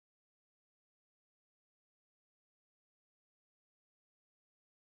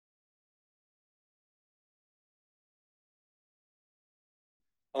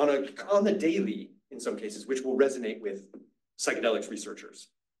on the daily in some cases, which will resonate with psychedelics researchers.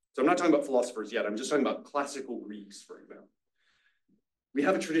 So I'm not talking about philosophers yet. I'm just talking about classical Greeks, for example. We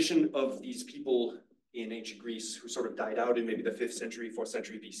have a tradition of these people in ancient Greece who sort of died out in maybe the 5th century, 4th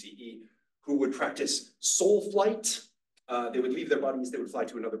century BCE, who would practice soul flight. They would leave their bodies, they would fly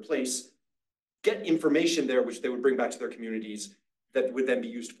to another place, get information there, which they would bring back to their communities that would then be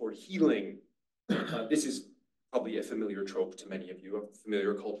used for healing. This is probably a familiar trope to many of you, a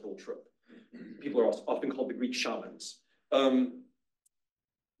familiar cultural trope. People are often called the Greek shamans.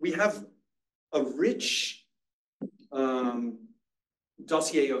 We have a rich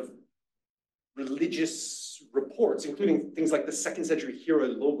dossier of religious reports, including things like the 2nd century Hera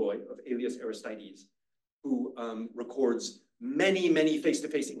Logoi of Aelius Aristides, who records many, many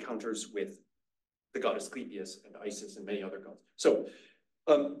face-to-face encounters with the god Asclepius and Isis and many other gods. So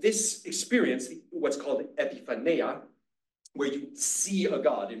this experience, what's called epiphaneia, where you see a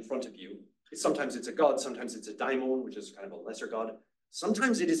god in front of you, sometimes it's a god, sometimes it's a daimon, which is kind of a lesser god.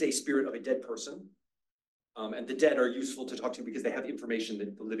 Sometimes it is a spirit of a dead person. And the dead are useful to talk to because they have information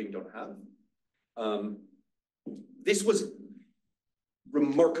that the living don't have. This was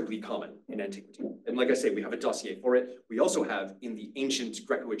remarkably common in antiquity. And like I say, we have a dossier for it. We also have in the ancient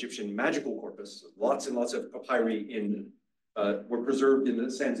Greco-Egyptian magical corpus, lots and lots of papyri were preserved in the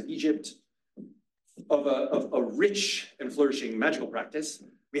sands of Egypt of a rich and flourishing magical practice.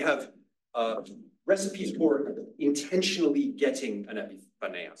 We have recipes for intentionally getting an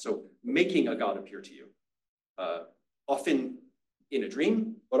epiphaneia, so making a god appear to you, often in a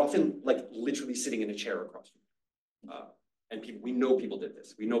dream, but often like literally sitting in a chair across from you. And we know people did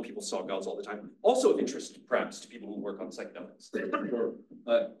this. We know people saw gods all the time. Also of interest, perhaps, to people who work on psychedelics, or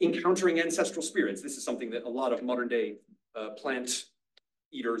encountering ancestral spirits. This is something that a lot of modern day plant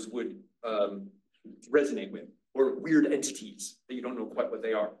eaters would resonate with, or weird entities that you don't know quite what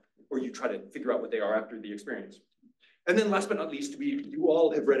they are, or you try to figure out what they are after the experience. And then last but not least, you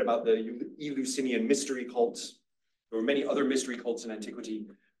all have read about the Eleusinian mystery cults. There were many other mystery cults in antiquity.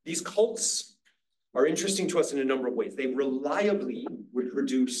 These cults are interesting to us in a number of ways. They reliably would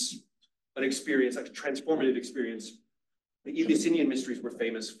produce an experience, like a transformative experience. The Eleusinian mysteries were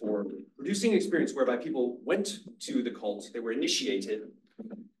famous for producing an experience whereby people went to the cult, they were initiated,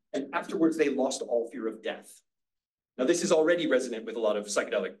 and afterwards they lost all fear of death. Now, this is already resonant with a lot of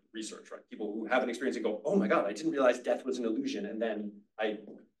psychedelic research, right? People who have an experience and go, oh my God, I didn't realize death was an illusion. And then I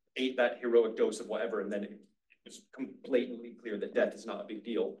ate that heroic dose of whatever, and then it was completely clear that death is not a big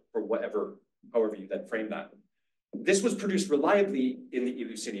deal for whatever, however you then frame that. This was produced reliably in the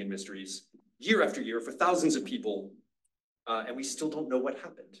Eleusinian mysteries, year after year, for thousands of people, and we still don't know what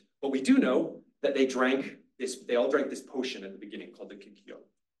happened. But we do know that they all drank this potion at the beginning called the Kykeon.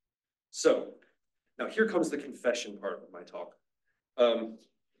 So, now here comes the confession part of my talk.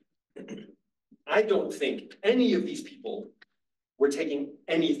 I don't think any of these people were taking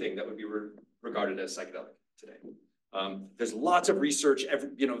anything that would be regarded as psychedelic today. There's lots of research,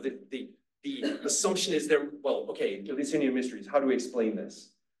 the assumption is there, well, okay, Eleusinian mysteries, how do we explain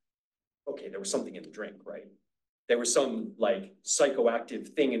this? Okay, there was something in the drink, right? There was some like psychoactive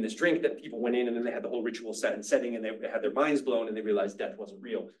thing in this drink that people went in and then they had the whole ritual set and setting and they had their minds blown and they realized death wasn't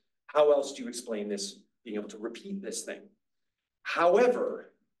real. How else do you explain this, being able to repeat this thing?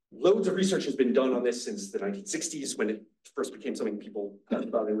 However, loads of research has been done on this since the 1960s when it first became something people talked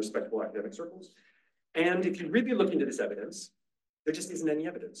about in respectable academic circles. And if you really look into this evidence, there just isn't any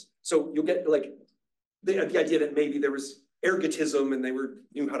evidence. So you'll get like the idea that maybe there was ergotism and they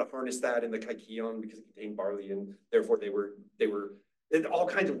knew how to harness that in the Kykeon because it contained barley and therefore they were all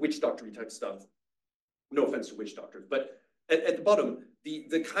kinds of witch doctory type stuff. No offense to witch doctors, but at the bottom,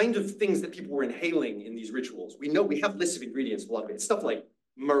 the kind of things that people were inhaling in these rituals, we know we have lists of ingredients, a lot of it. It's stuff like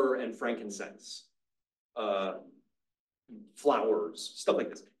myrrh and frankincense, flowers, stuff like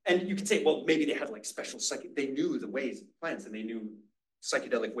this. And you could say, well, maybe they had like special they knew the ways of plants and they knew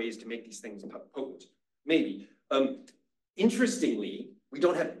psychedelic ways to make these things potent. Maybe. Interestingly, we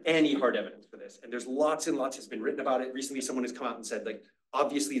don't have any hard evidence for this. And there's lots and lots has been written about it. Recently, someone has come out and said, like,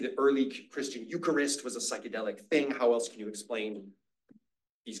 obviously the early Christian Eucharist was a psychedelic thing. How else can you explain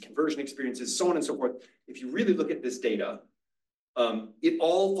these conversion experiences, so on and so forth? If you really look at this data, it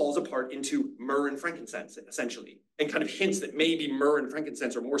all falls apart into myrrh and frankincense, essentially, and kind of hints that maybe myrrh and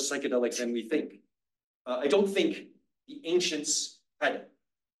frankincense are more psychedelic than we think. I don't think the ancients had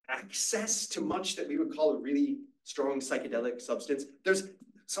access to much that we would call a really strong psychedelic substance. There's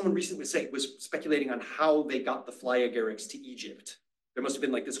someone recently was speculating on how they got the fly agarics to Egypt. There must have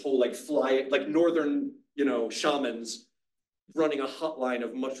been like this whole like northern, shamans running a hotline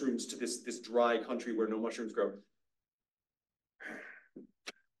of mushrooms to this dry country where no mushrooms grow.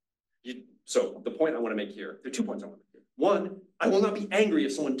 So the point I want to make here, there are 2 points I want to make here. One, I will not be angry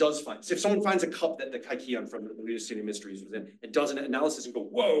if someone if someone finds a cup that the Kaikion from the Lewisinian Mysteries was in and does an analysis and go,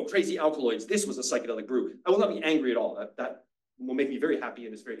 whoa, crazy alkaloids, this was a psychedelic brew. I will not be angry at all. That will make me very happy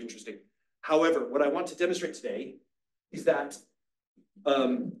and it's very interesting. However, what I want to demonstrate today is that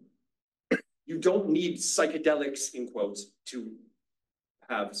you don't need psychedelics, in quotes, to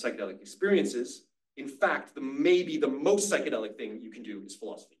have psychedelic experiences. In fact, maybe the most psychedelic thing you can do is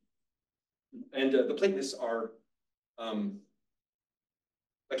philosophy. And the Platonists are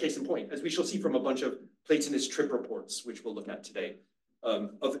a case in point, as we shall see from a bunch of Platonist trip reports, which we'll look at today,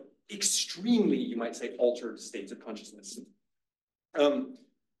 of extremely, you might say, altered states of consciousness.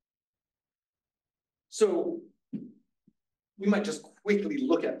 So we might just quickly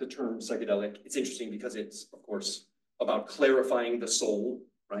look at the term psychedelic. It's interesting because it's, of course, about clarifying the soul,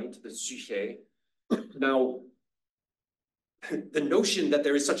 right? The psyche. Now, the notion that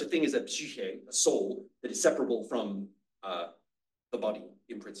there is such a thing as a psyche, a soul, that is separable from the body,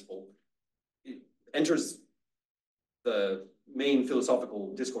 in principle, it enters the main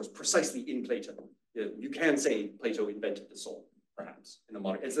philosophical discourse precisely in Plato. You can say Plato invented the soul, perhaps, in the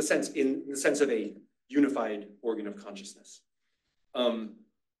modern, in the sense of a unified organ of consciousness.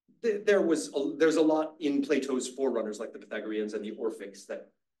 There's a lot in Plato's forerunners, like the Pythagoreans and the Orphics, that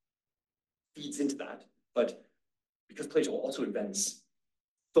feeds into that. But because Plato also invents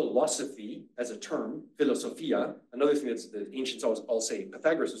philosophy as a term, philosophia, another thing that the ancients all say,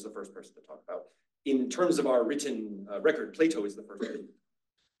 Pythagoras was the first person to talk about. In terms of our written record, Plato is the first person.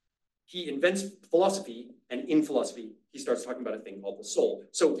 He invents philosophy, and in philosophy, he starts talking about a thing called the soul.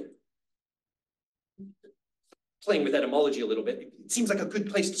 So, playing with etymology a little bit, it seems like a good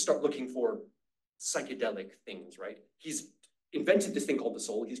place to start looking for psychedelic things, right? He's invented this thing called the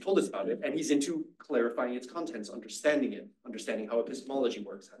soul, he's told us about it, and he's into clarifying its contents, understanding it, understanding how epistemology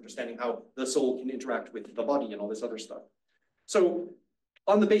works, understanding how the soul can interact with the body and all this other stuff. So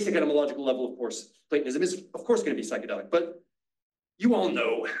on the basic etymological level, of course, Platonism is, of course, going to be psychedelic, but you all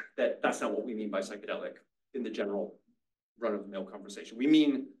know that that's not what we mean by psychedelic in the general run-of-the-mill conversation. We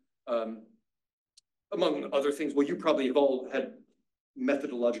mean, among other things, well, you probably have all had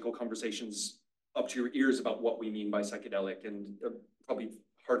methodological conversations up to your ears about what we mean by psychedelic, and probably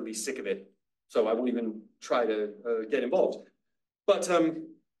heartily sick of it. So I won't even try to get involved. But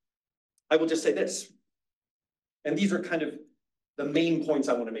I will just say this, and these are kind of the main points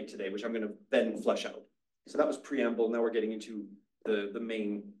I want to make today, which I'm going to then flesh out. So that was preamble. Now we're getting into the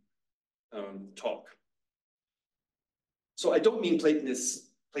main talk. So I don't mean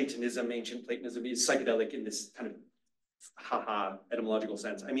Platonism, ancient Platonism is psychedelic in this kind of haha etymological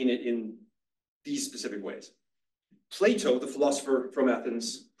sense. I mean it in these specific ways. Plato, the philosopher from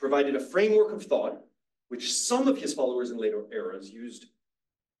Athens, provided a framework of thought which some of his followers in later eras used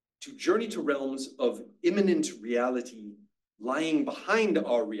to journey to realms of immanent reality lying behind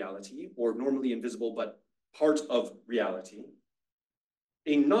our reality, or normally invisible but part of reality,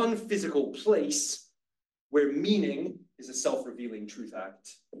 a non-physical place where meaning is a self-revealing truth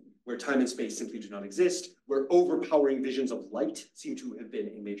act, where time and space simply do not exist, where overpowering visions of light seem to have been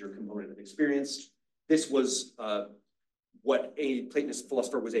a major component of experience. This was what a Platonist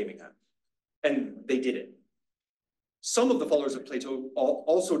philosopher was aiming at, and they did it. Some of the followers of Plato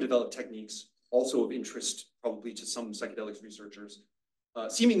also developed techniques, also of interest probably to some psychedelics researchers,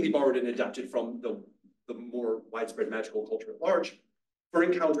 seemingly borrowed and adapted from the more widespread magical culture at large, for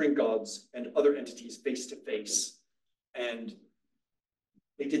encountering gods and other entities face to face. And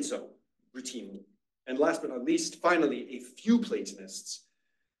they did so routinely. And last but not least, finally, a few Platonists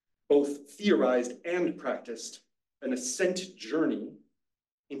both theorized and practiced an ascent journey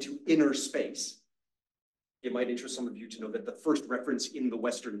into inner space. It might interest some of you to know that the first reference in the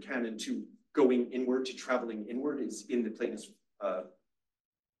Western canon to going inward, to traveling inward, is in the Platonist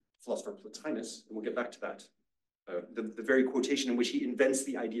philosopher Plotinus, and we'll get back to that. The very quotation in which he invents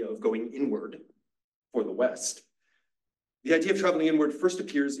the idea of going inward for the West. The idea of traveling inward first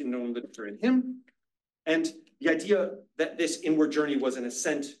appears in known literature in him, and the idea that this inward journey was an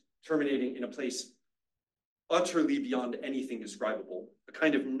ascent terminating in a place utterly beyond anything describable, a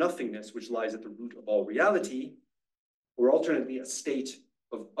kind of nothingness which lies at the root of all reality, or alternately a state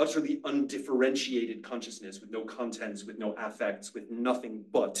of utterly undifferentiated consciousness with no contents, with no affects, with nothing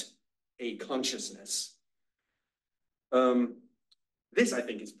but a consciousness. This, I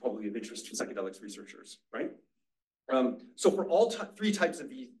think, is probably of interest to psychedelics researchers, right? So for all three types of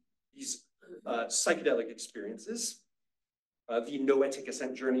these psychedelic experiences, the noetic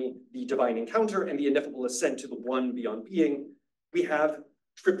ascent journey, the divine encounter, and the ineffable ascent to the one beyond being, we have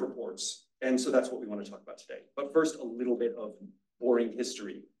trip reports. And so that's what we want to talk about today. But first, a little bit of boring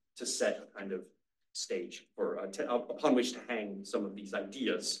history. to set a kind of stage for upon which to hang some of these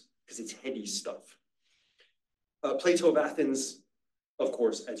ideas, because it's heady stuff. Plato of Athens, of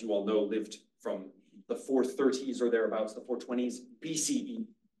course, as you all know, lived from the 430s or thereabouts, the 420s BCE,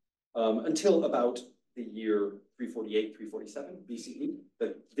 until about the year 348, 347 BCE,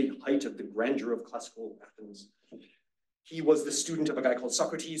 the height of the grandeur of classical Athens. He was the student of a guy called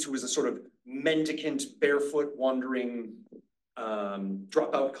Socrates, who was a sort of mendicant, barefoot, wandering,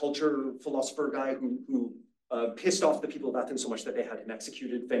 dropout culture philosopher guy who pissed off the people of Athens so much that they had him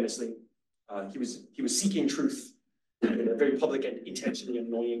executed famously. He was seeking truth in a very public and intentionally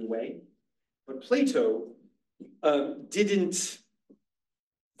annoying way. But Plato didn't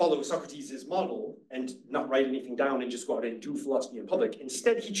follow Socrates' model and not write anything down and just go out and do philosophy in public.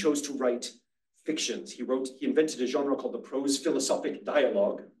 Instead, he chose to write fictions. He invented a genre called the prose philosophic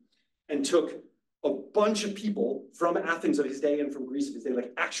dialogue and took a bunch of people from Athens of his day and from Greece of his day,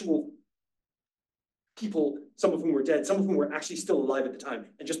 like actual people, some of whom were dead, some of whom were actually still alive at the time,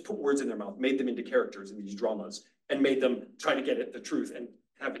 and just put words in their mouth, made them into characters in these dramas, and made them try to get at the truth and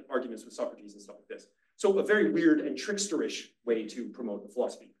have arguments with Socrates and stuff like this. So a very weird and tricksterish way to promote the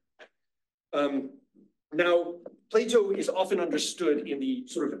philosophy. Now, Plato is often understood in the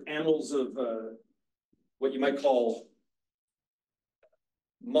sort of annals of what you might call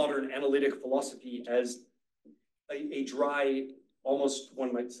modern analytic philosophy as a dry, almost,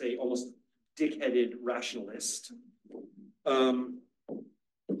 one might say, almost dick-headed rationalist. And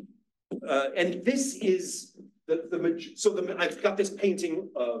this is I've got this painting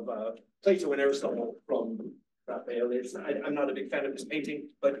of Plato and Aristotle from Raphael. I'm not a big fan of this painting,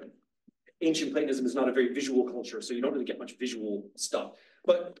 but ancient Platonism is not a very visual culture, so you don't really get much visual stuff.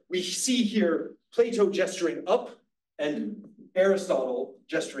 But we see here Plato gesturing up and Aristotle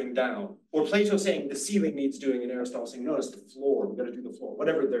gesturing down, or Plato saying the ceiling needs doing and Aristotle saying, no, it's the floor, we've got to do the floor,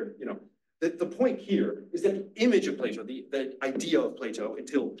 whatever they're, you know. The point here is that the image of Plato, the idea of Plato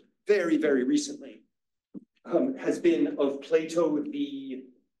until very, very recently, has been of Plato the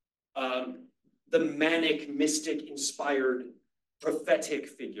manic, mystic, inspired, prophetic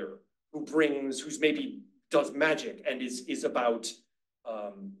figure who's maybe does magic and is about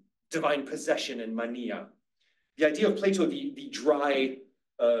divine possession and mania. The idea of Plato, the dry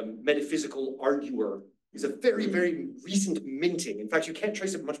metaphysical arguer, is a very, very recent minting. In fact, you can't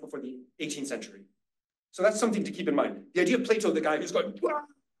trace it much before the 18th century. So that's something to keep in mind. The idea of Plato, the guy who's going, wah!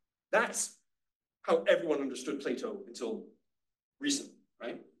 That's how everyone understood Plato until recently,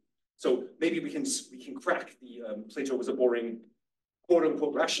 right? So maybe we can crack the Plato was a boring, quote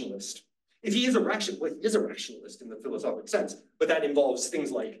unquote, rationalist. If he is a rationalist, well, he is a rationalist in the philosophic sense, but that involves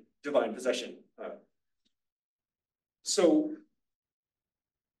things like divine possession. So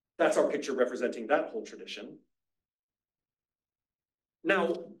that's our picture representing that whole tradition.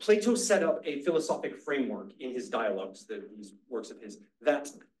 Now, Plato set up a philosophic framework in his dialogues, these works of his, that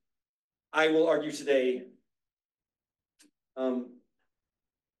I will argue today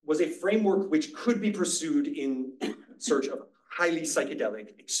was a framework which could be pursued in search of highly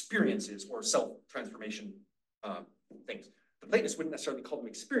psychedelic experiences or self-transformation things. The Platonists wouldn't necessarily call them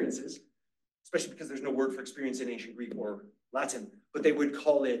experiences, especially because there's no word for experience in ancient Greek or Latin, but they would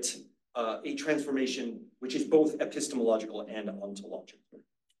call it a transformation which is both epistemological and ontological,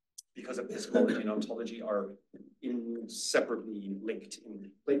 because epistemology and ontology are inseparably linked in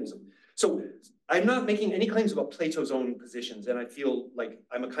Platonism. So I'm not making any claims about Plato's own positions, and I feel like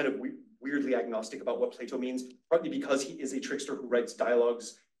I'm a kind of weirdly agnostic about what Plato means, partly because he is a trickster who writes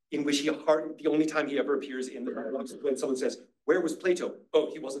dialogues in which the only time he ever appears in the dialogues is when someone says, where was Plato? Oh,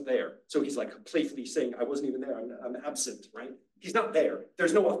 he wasn't there. So he's like playfully saying, I wasn't even there, I'm absent, right? He's not there.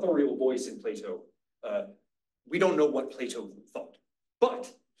 There's no authorial voice in Plato. We don't know what Plato thought, but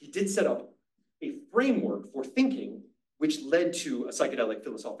he did set up a framework for thinking which led to a psychedelic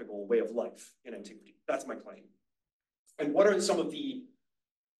philosophical way of life in antiquity. That's my claim. And what are some of the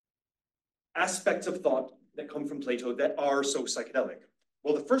aspects of thought that come from Plato that are so psychedelic?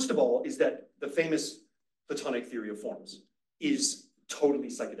 Well, the first of all is that the famous Platonic theory of forms is totally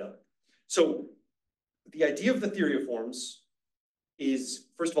psychedelic. So the idea of the theory of forms is,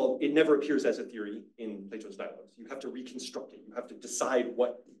 first of all, it never appears as a theory in Plato's dialogues. You have to reconstruct it. You have to decide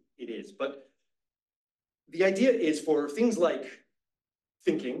what it is. But the idea is for things like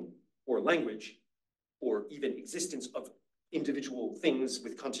thinking or language or even existence of individual things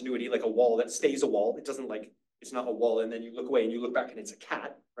with continuity, like a wall that stays a wall. It doesn't like, it's not a wall and then you look away and you look back and it's a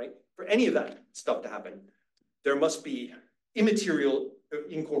cat, right? For any of that stuff to happen, there must be immaterial,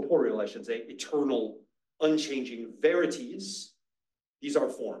 incorporeal, I should say, eternal, unchanging verities. These are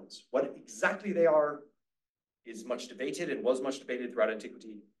forms. What exactly they are is much debated and was much debated throughout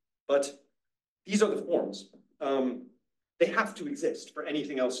antiquity. But these are the forms. They have to exist for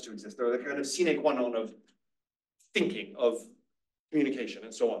anything else to exist. They're the kind of sine qua non of thinking, of communication,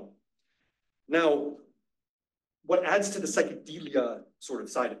 and so on. Now, what adds to the psychedelia sort of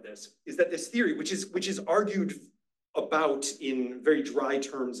side of this is that this theory, which is argued about in very dry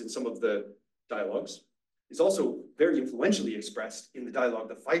terms in some of the dialogues, is also very influentially expressed in the dialogue,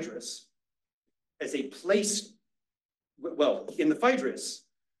 the Phaedrus, as a place. Well, in the Phaedrus,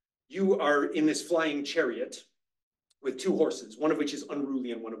 you are in this flying chariot with two horses, one of which is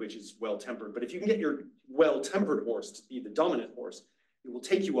unruly and one of which is well-tempered. But if you can get your well-tempered horse to be the dominant horse, it will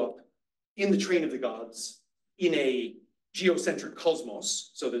take you up in the train of the gods in a geocentric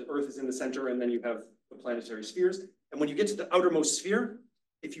cosmos. So the Earth is in the center, and then you have the planetary spheres. And when you get to the outermost sphere,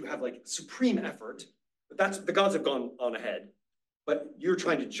 if you have like supreme effort, that's the gods have gone on ahead, but you're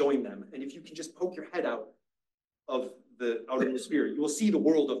trying to join them. And if you can just poke your head out of the outermost sphere, you will see the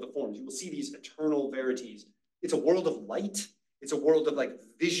world of the forms. You will see these eternal verities. It's a world of light. It's a world of like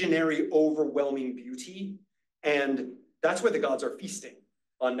visionary, overwhelming beauty. And that's where the gods are feasting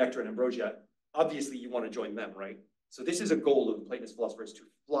on nectar and ambrosia. Obviously, you want to join them, right? So this is a goal of the Platonist philosophers, to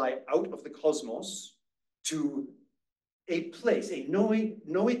fly out of the cosmos to a place, a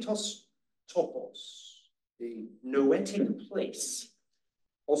noetos topos, a noetic place,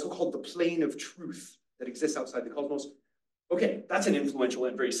 also called the plane of truth that exists outside the cosmos. Okay, that's an influential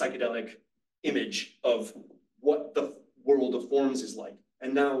and very psychedelic image of what the world of forms is like.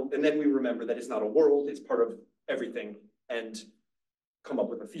 And then we remember that it's not a world, it's part of everything, and come up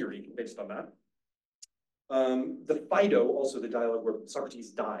with a theory based on that. The Phaedo, also the dialogue where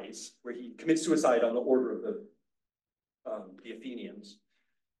Socrates dies, where he commits suicide on the order of the Athenians,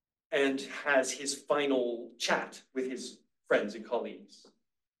 and has his final chat with his friends and colleagues.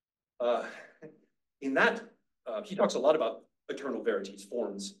 In that, he talks a lot about eternal verities,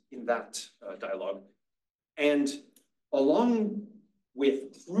 forms, in that dialogue. And along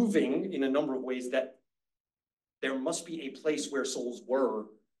with proving in a number of ways that there must be a place where souls were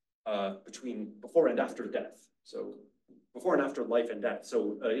between before and after death. So before and after life and death.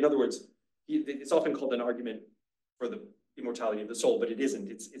 So in other words, it's often called an argument for the immortality of the soul, but it isn't.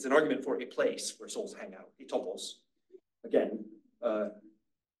 It's an argument for a place where souls hang out, a topos. Again,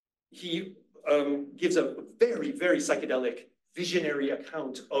 he gives a very, very psychedelic, visionary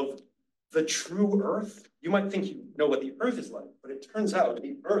account of the true Earth. You might think you know what the Earth is like, but it turns out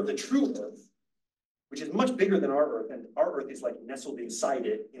the Earth, the true Earth, which is much bigger than our Earth, and our Earth is like nestled inside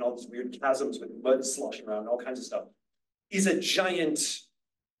it in all these weird chasms with mud sloshing around and all kinds of stuff, is a giant,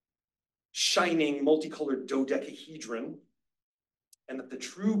 shining, multicolored dodecahedron, and that the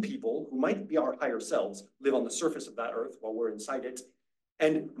true people, who might be our higher selves, live on the surface of that Earth while we're inside it,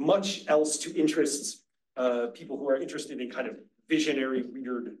 and much else to interests people who are interested in kind of visionary,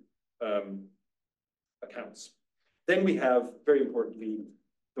 weird accounts. Then we have, very importantly,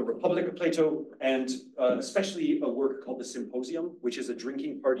 the Republic of Plato, and especially a work called the Symposium, which is a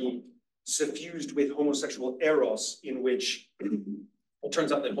drinking party suffused with homosexual eros, in which it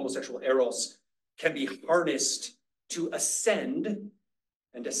turns out that homosexual eros can be harnessed to ascend,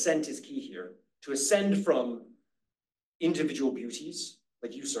 and ascent is key here, to ascend from individual beauties,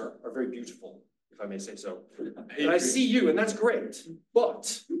 like you, sir, are very beautiful, if I may say so. And I see you, and that's great.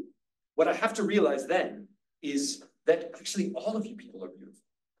 But what I have to realize then is that actually all of you people are beautiful.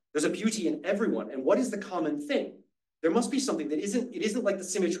 There's a beauty in everyone. And what is the common thing? There must be something that it isn't like the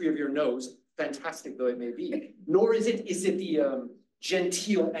symmetry of your nose, fantastic though it may be, nor is it the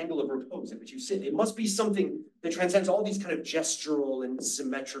genteel angle of repose at which you sit. It must be something that transcends all these kind of gestural and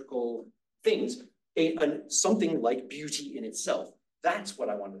symmetrical things, something like beauty in itself. That's what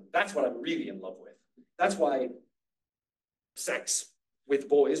I want. That's what I'm really in love with. That's why sex with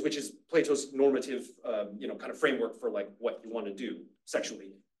boys, which is Plato's normative, kind of framework for like what you want to do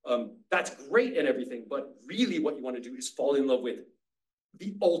sexually. That's great and everything, but really what you want to do is fall in love with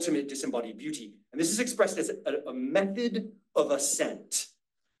the ultimate disembodied beauty. And this is expressed as a method of ascent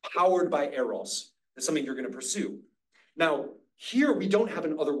powered by eros. That's something you're going to pursue. Now, here we don't have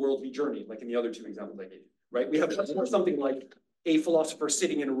an otherworldly journey like in the other two examples I gave you, right? We have something like a philosopher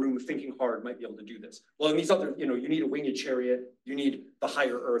sitting in a room thinking hard might be able to do this. Well, in these other, you need a winged chariot, you need the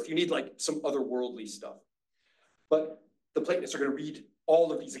higher earth, you need like some otherworldly stuff. But the Platonists are going to read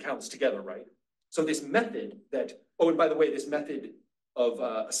all of these accounts together, right? So this method that, oh, and by the way, this method of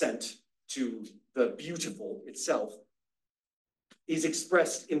ascent to the beautiful itself is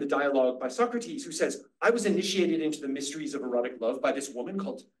expressed in the dialogue by Socrates, who says, I was initiated into the mysteries of erotic love by this woman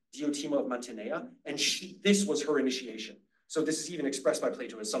called Diotima of Mantinea, and this was her initiation. So this is even expressed by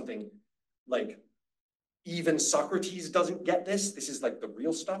Plato as something like Even Socrates doesn't get this. This is like the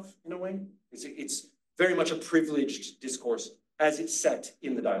real stuff in a way. It's very much a privileged discourse as it's set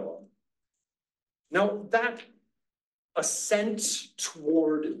in the dialogue. Now, that ascent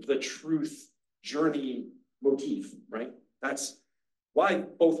toward the truth journey motif, right? That's why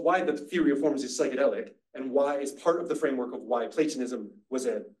the theory of forms is psychedelic and why is part of the framework of why Platonism was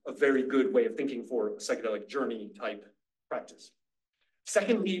a very good way of thinking for a psychedelic journey type practice.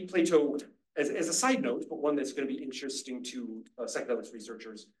 Secondly, Plato, as a side note, but one that's going to be interesting to psychedelics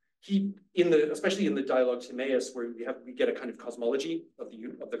researchers, especially in the dialogue Timaeus, where we get a kind of cosmology of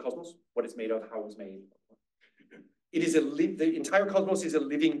the cosmos, what it's made of, how it was made. It is the entire cosmos is a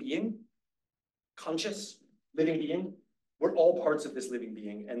living being, conscious living being. We're all parts of this living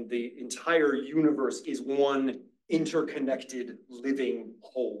being, and the entire universe is one interconnected living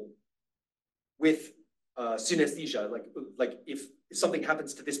whole with synesthesia, like if something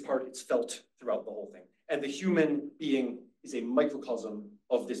happens to this part, it's felt throughout the whole thing. And the human being is a microcosm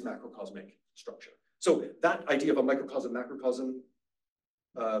of this macrocosmic structure. So that idea of a microcosm, macrocosm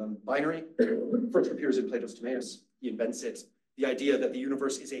binary first appears in Plato's Timaeus. He invents it. The idea that the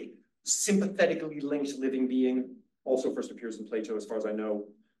universe is a sympathetically linked living being also first appears in Plato, as far as I know,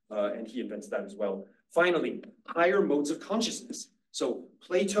 and he invents that as well. Finally, higher modes of consciousness. So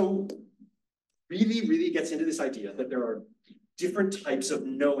Plato really gets into this idea that there are different types of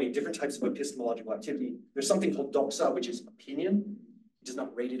knowing, different types of epistemological activity. There's something called doxa, which is opinion. It is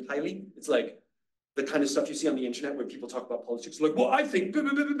not rated highly. It's like the kind of stuff you see on the internet when people talk about politics, like, well, I think,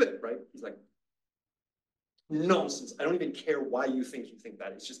 right? He's like, nonsense. I don't even care why you think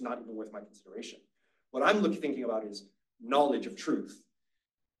that. It's just not even worth my consideration. What I'm thinking about is knowledge of truth.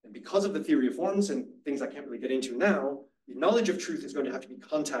 And because of the theory of forms and things I can't really get into now, the knowledge of truth is going to have to be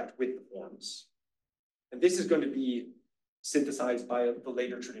contact with the forms. And this is going to be synthesized by the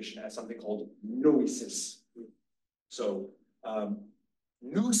later tradition as something called noesis. So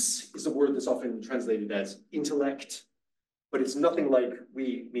nous is a word that's often translated as intellect, but it's nothing like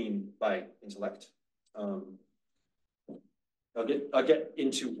we mean by intellect. I'll get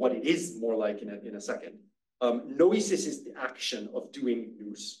into what it is more like in a second. Noesis is the action of doing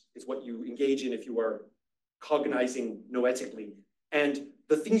nous. It's what you engage in if you are cognizing noetically. And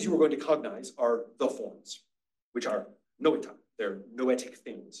the things you are going to cognize are the forms, which are noeta. They're noetic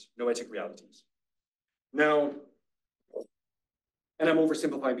things, noetic realities. Now, and I'm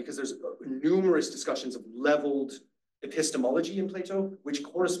oversimplifying because there's numerous discussions of leveled epistemology in Plato, which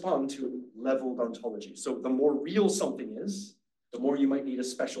correspond to leveled ontology. So the more real something is, the more you might need a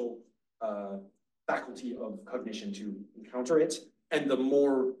special faculty of cognition to encounter it, and the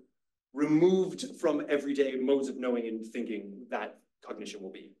more removed from everyday modes of knowing and thinking that cognition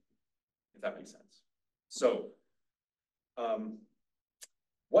will be, if that makes sense. So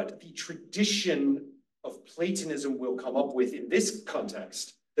what the tradition of Platonism will come up with in this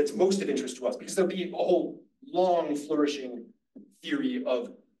context that's most of interest to us, because there'll be a whole long flourishing theory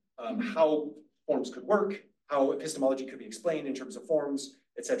of how forms could work, how epistemology could be explained in terms of forms,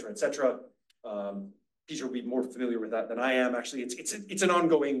 et cetera, et cetera. Peter will be more familiar with that than I am. Actually, it's an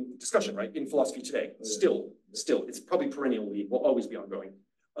ongoing discussion, right, in philosophy today. Still, it's probably perennially, will always be ongoing.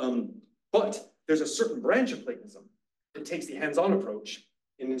 But there's a certain branch of Platonism that takes the hands-on approach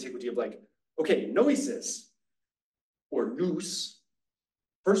in antiquity of like, okay, noesis, or nous,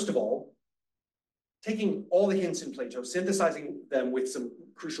 first of all, taking all the hints in Plato, synthesizing them with some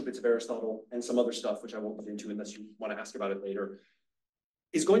crucial bits of Aristotle and some other stuff, which I won't get into unless you want to ask about it later,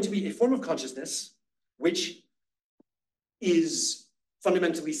 is going to be a form of consciousness which is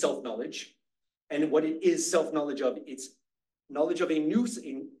fundamentally self-knowledge. And what it is self-knowledge of, it's knowledge of a nous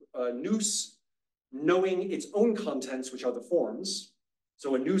knowing its own contents, which are the forms.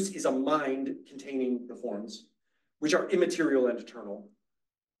 So a nous is a mind containing the forms, which are immaterial and eternal.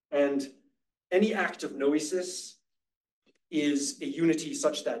 And any act of noesis is a unity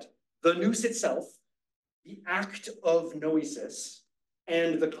such that the nous itself, the act of noesis,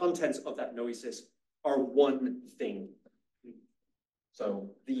 and the contents of that noesis are one thing. So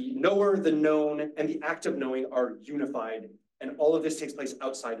the knower, the known, and the act of knowing are unified, and all of this takes place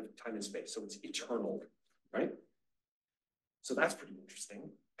outside of time and space, so it's eternal, right? So that's pretty interesting,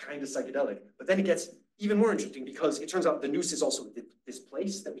 kind of psychedelic. But then it gets even more interesting because it turns out the nous is also this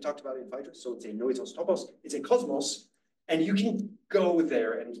place that we talked about in Phaedrus. So it's a noetos topos, it's a cosmos, and you can go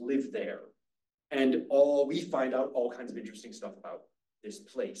there and live there. And we find out all kinds of interesting stuff about this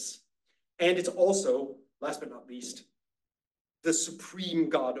place. And it's also, last but not least, the supreme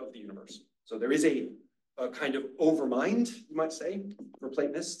God of the universe. So there is a kind of overmind, you might say, for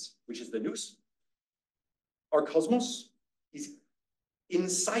Platonists, which is the nous. Our cosmos is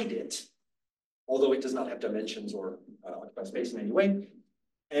inside it, although it does not have dimensions or occupy space in any way.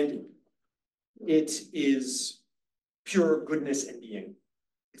 And it is pure goodness and being.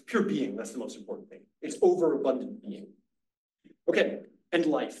 It's pure being, that's the most important thing. It's overabundant being. Okay, and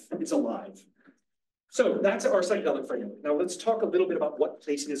life, it's alive. So that's our psychedelic framework. Now let's talk a little bit about what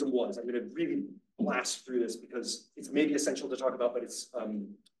Platonism was. I'm gonna really blast through this because it's maybe essential to talk about, but it's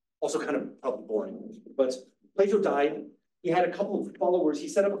also kind of probably boring. But Plato died. He had a couple of followers. He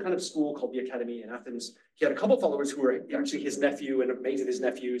set up a kind of school called the Academy in Athens. He had a couple of followers who were actually his nephew and mates of his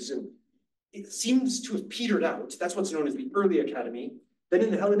nephews. And it seems to have petered out. That's what's known as the early Academy. Then in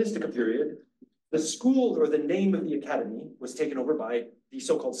the Hellenistic period, the school or the name of the Academy was taken over by the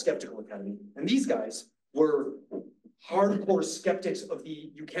so-called Skeptical Academy. And these guys were hardcore skeptics of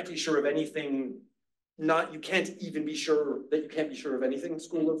the you can't be sure of anything, you can't even be sure that you can't be sure of anything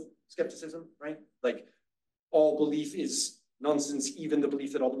school of skepticism, right? Like all belief is nonsense, even the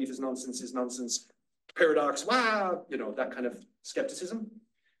belief that all belief is nonsense, paradox, wow, you know, that kind of skepticism.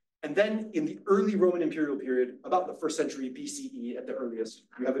 And then in the early Roman imperial period, about the 1st century BCE at the earliest,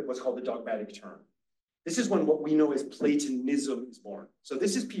 you have what's called the dogmatic term. This is when what we know as Platonism is born. So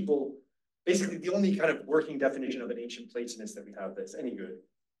this is people, basically the only kind of working definition of an ancient Platonist that we have that's any good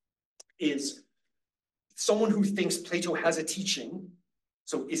is someone who thinks Plato has a teaching,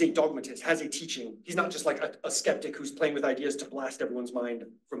 so is a dogmatist, has a teaching. He's not just like a skeptic who's playing with ideas to blast everyone's mind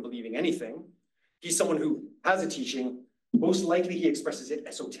from believing anything. He's someone who has a teaching. Most likely he expresses it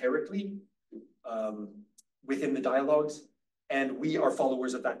esoterically within the dialogues, and we are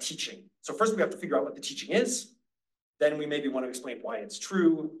followers of that teaching. So first we have to figure out what the teaching is, then we maybe want to explain why it's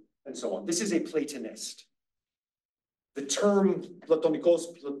true, and so on. This is a Platonist. The term Platonicus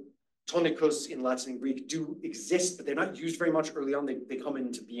in Latin and Greek do exist, but they're not used very much early on. They come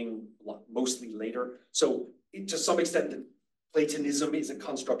into being mostly later. So to some extent, Platonism is a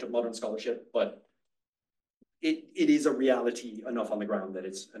construct of modern scholarship, but it is a reality enough on the ground that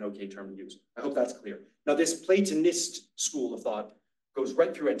it's an okay term to use. I hope that's clear. Now, this Platonist school of thought goes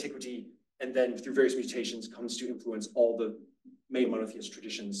right through antiquity and then through various mutations comes to influence all the main monotheist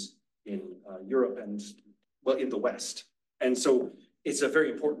traditions in Europe and, well, in the West. And so it's a very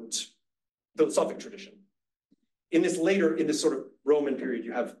important philosophic tradition. In this sort of Roman period,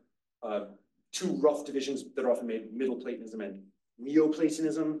 you have two rough divisions that are often made, Middle Platonism and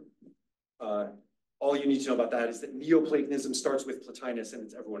Neoplatonism. All you need to know about that is that Neoplatonism starts with Plotinus and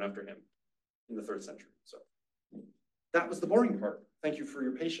it's everyone after him in the 3rd century. So that was the boring part. Thank you for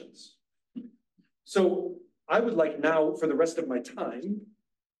your patience. So I would like now, for the rest of my time,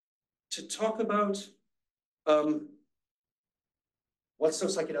 to talk about what's so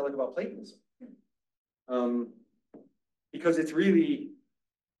psychedelic about Platonism. Because it's really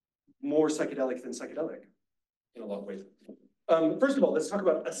more psychedelic than psychedelic in a lot of ways. First of all, let's talk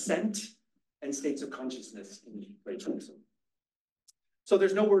about ascent and states of consciousness in Platonism. So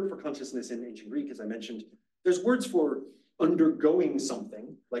there's no word for consciousness in ancient Greek, as I mentioned. There's words for undergoing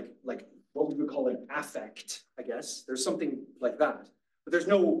something, like what we would call an affect, I guess. There's something like that. But there's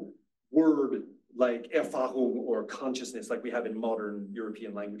no word like Erfahrung or consciousness like we have in modern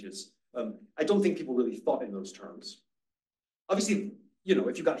European languages. I don't think people really thought in those terms. Obviously, you know,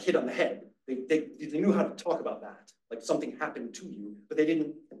 if you got hit on the head, they knew how to talk about that. Like something happened to you, but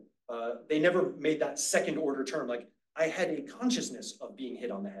they never made that second order term, like I had a consciousness of being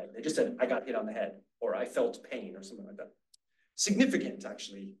hit on the head. They just said, I got hit on the head, or I felt pain, or something like that. Significant,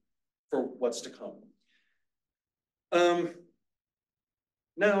 actually, for what's to come.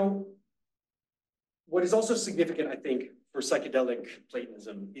 Now, what is also significant, I think, for psychedelic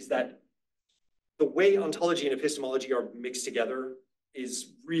Platonism is that the way ontology and epistemology are mixed together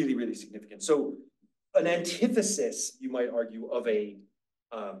is really, really significant. So an antithesis, you might argue, of a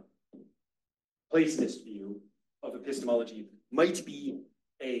Platonist view of epistemology might be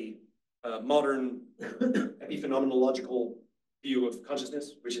a modern epiphenomenological view of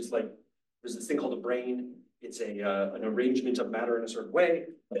consciousness, which is like, there's this thing called a brain. It's an arrangement of matter in a certain way.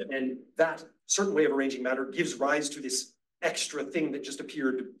 And that certain way of arranging matter gives rise to this extra thing that just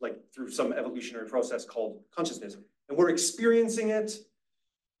appeared like through some evolutionary process called consciousness. And we're experiencing it,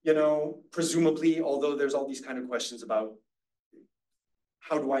 you know, presumably, although there's all these kind of questions about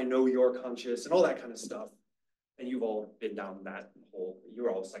how do I know you're conscious and all that kind of stuff. And you've all been down that hole.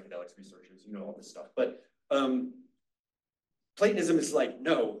 You're all psychedelics researchers, you know all this stuff. But Platonism is like,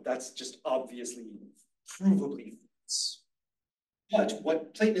 no, that's just obviously, provably false. But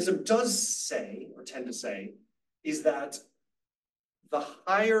what Platonism does say, or tend to say, is that the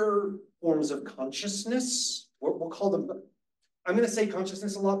higher forms of consciousness, we'll call them, I'm going to say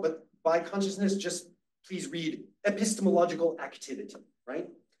consciousness a lot, but by consciousness, just please read epistemological activity, right?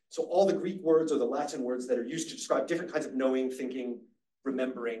 So all the Greek words or the Latin words that are used to describe different kinds of knowing, thinking,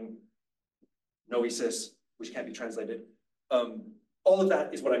 remembering, noesis, which can't be translated, all of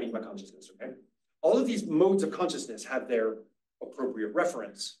that is what I mean by consciousness, okay? All of these modes of consciousness have their appropriate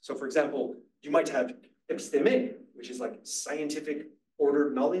reference. So for example, you might have episteme, which is like scientific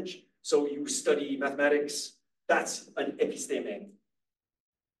ordered knowledge. So you study mathematics, that's an episteme.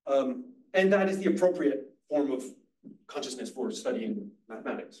 And that is the appropriate form of consciousness for studying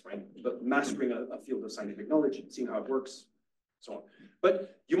mathematics, right? But mastering a field of scientific knowledge, seeing how it works, so on.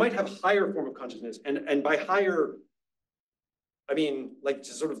 But you might have higher form of consciousness, and by higher, I mean like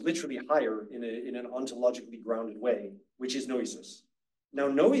to sort of literally higher in an ontologically grounded way, which is noesis. Now,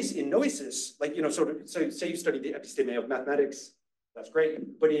 in noesis, like, you know, sort of, so say you study the episteme of mathematics, that's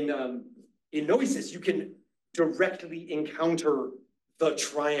great. But in noesis, you can directly encounter the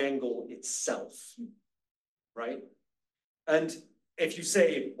triangle itself, right? And if you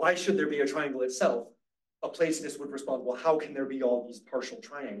say, why should there be a triangle itself? A Platonist would respond, well, how can there be all these partial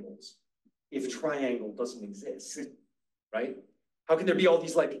triangles if triangle doesn't exist, right? How can there be all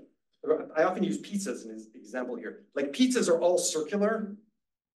these, like, I often use pizzas as an example here. Like, pizzas are all circular,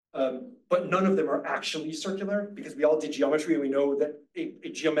 but none of them are actually circular because we all did geometry and we know that a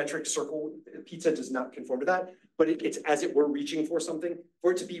geometric circle, a pizza does not conform to that, but it's as it were reaching for something.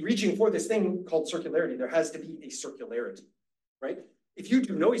 For it to be reaching for this thing called circularity, there has to be a circularity, right? If you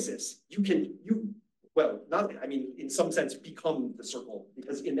do noesis, well, not, I mean, in some sense, become the circle,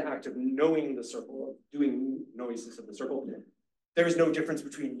 because in the act of knowing the circle, doing noesis of the circle, there is no difference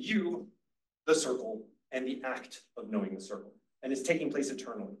between you, the circle, and the act of knowing the circle. And it's taking place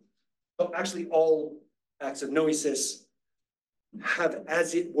eternally. But actually, all acts of noesis have,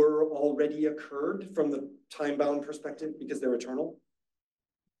 as it were, already occurred from the time-bound perspective because they're eternal,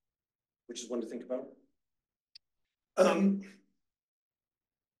 which is one to think about.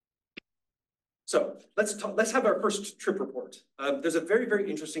 So let's have our first trip report. There's a very, very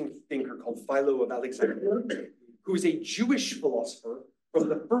interesting thinker called Philo of Alexandria, who is a Jewish philosopher from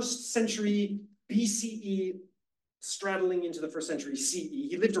the 1st century BCE, straddling into the 1st century CE.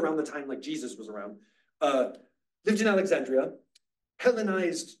 He lived around the time like Jesus was around. Lived in Alexandria,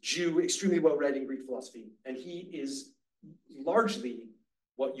 Hellenized Jew, extremely well-read in Greek philosophy. And he is largely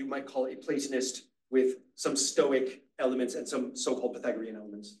what you might call a Platonist with some Stoic elements and some so-called Pythagorean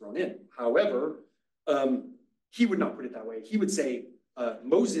elements thrown in. However, he would not put it that way. He would say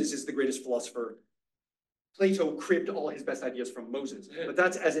Moses is the greatest philosopher. Plato cribbed all his best ideas from Moses, but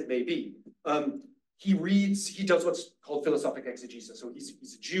that's as it may be. He does what's called philosophic exegesis. So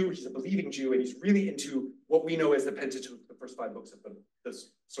he's a Jew, he's a believing Jew, and he's really into what we know as the Pentateuch, the first 5 books of the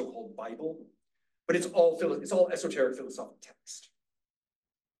so-called Bible. But it's all esoteric philosophic text.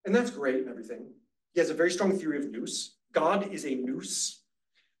 And that's great and everything. He has a very strong theory of nous. God is a nous.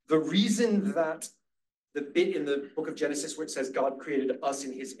 The reason that the bit in the book of Genesis where it says God created us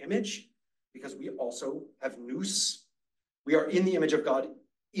in his image, because we also have nous. We are in the image of God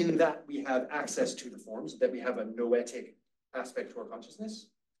in that we have access to the forms, that we have a noetic aspect to our consciousness.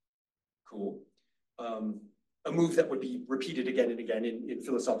 Cool. A move that would be repeated again and again in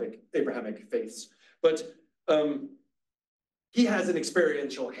philosophic Abrahamic faiths. But he has an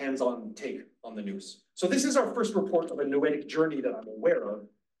experiential hands-on take on the nous. So this is our first report of a noetic journey that I'm aware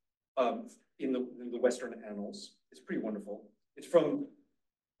of in the Western annals. It's pretty wonderful. It's from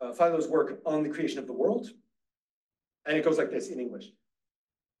Philo's work on the creation of the world. And it goes like this in English.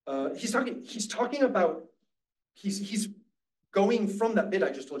 He's going from that bit I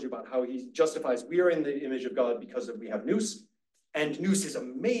just told you about, how he justifies we are in the image of God because we have nous, and nous is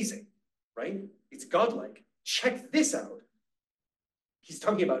amazing, right? It's godlike. Check this out. He's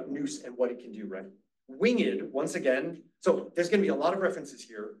talking about nous and what it can do, right? Winged, once again, so there's going to be a lot of references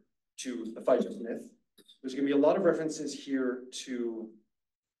here to the Phaedos myth. There's going to be a lot of references here to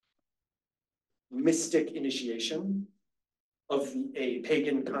mystic initiation of a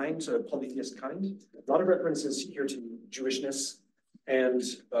pagan kind, so a polytheist kind. A lot of references here to Jewishness, and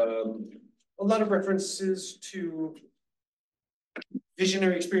a lot of references to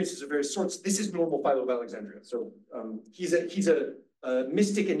visionary experiences of various sorts. This is normal Philo of Alexandria. So he's a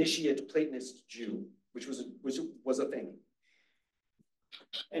mystic initiate Platonist Jew, which was a thing.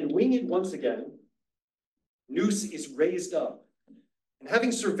 And winged once again, nous is raised up, and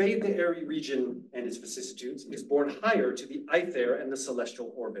having surveyed the airy region and its vicissitudes, is borne higher to the aether and the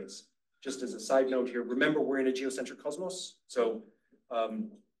celestial orbits. Just as a side note here, remember we're in a geocentric cosmos, so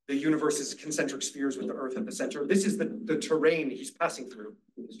the universe is concentric spheres with the Earth at the center. This is the terrain he's passing through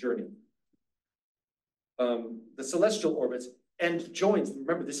in his journey. The celestial orbits, and joins,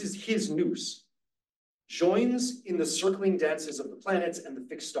 remember this is his nous, joins in the circling dances of the planets and the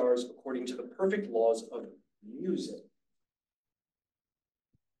fixed stars according to the perfect laws of music.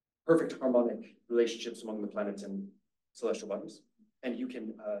 Perfect harmonic relationships among the planets and celestial bodies, and you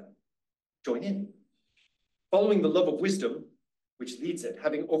can join in. Following the love of wisdom, which leads it,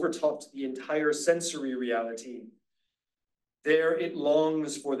 having overtopped the entire sensory reality, there it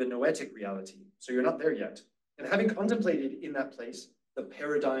longs for the noetic reality. So you're not there yet. And having contemplated in that place the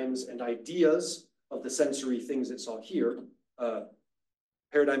paradigms and ideas of the sensory things it saw here,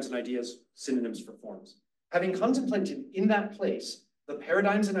 paradigms and ideas, synonyms for forms. Having contemplated in that place the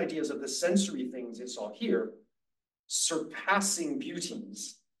paradigms and ideas of the sensory things it saw here, surpassing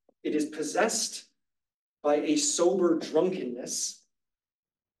beauties, it is possessed by a sober drunkenness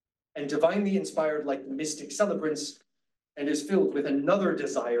and divinely inspired like the mystic celebrants, and is filled with another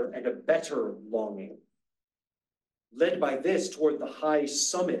desire and a better longing. Led by this toward the high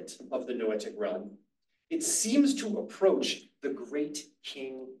summit of the noetic realm, it seems to approach the great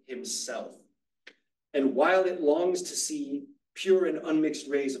king himself. And while it longs to see pure and unmixed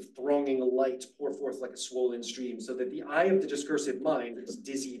rays of thronging light pour forth like a swollen stream, so that the eye of the discursive mind is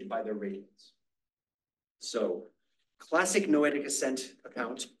dizzied by their radiance. So, classic noetic ascent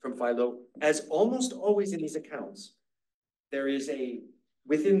account from Philo, as almost always in these accounts, there is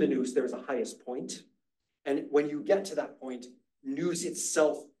within the nous, there is a highest point. And when you get to that point, nous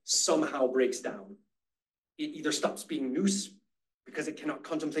itself somehow breaks down. It either stops being nous because it cannot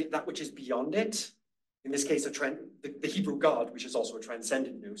contemplate that which is beyond it. In this case, the Hebrew God, which is also a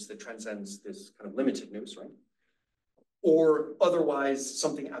transcendent nous that transcends this kind of limited nous, right? Or otherwise,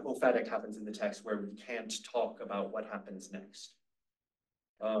 something apophatic happens in the text where we can't talk about what happens next.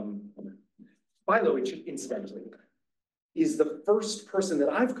 Philo, incidentally, is the first person that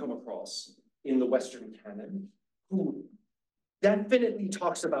I've come across in the Western canon who definitely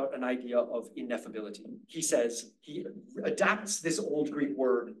talks about an idea of ineffability. He says, he adapts this old Greek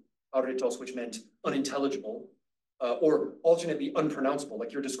word, aretos, which meant unintelligible, or alternately unpronounceable.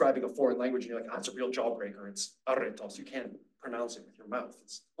 Like you're describing a foreign language and you're like, ah, it's a real jawbreaker. It's aretos. You can't pronounce it with your mouth.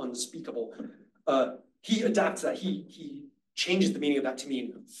 It's unspeakable. He adapts that. He changes the meaning of that to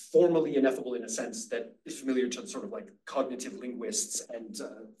mean formally ineffable in a sense that is familiar to sort of like cognitive linguists and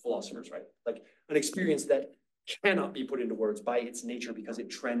philosophers, right? Like an experience that cannot be put into words by its nature because it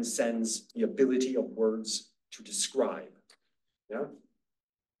transcends the ability of words to describe. Yeah.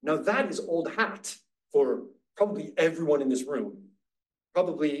 Now that is old hat for probably everyone in this room.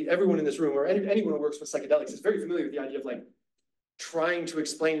 Probably everyone in this room or anyone who works with psychedelics is very familiar with the idea of like trying to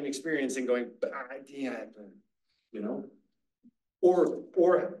explain an experience and going, yeah, you know,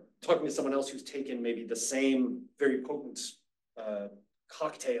 or talking to someone else who's taken maybe the same very potent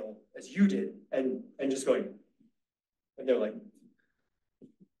cocktail as you did and just going, and they're like,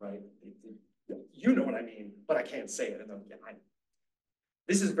 right, you know what I mean, but I can't say it. And then, yeah,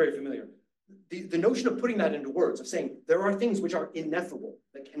 this is very familiar. The notion of putting that into words, of saying there are things which are ineffable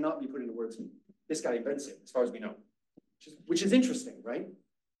that cannot be put into words. This guy invents it, as far as we know, which is interesting, right?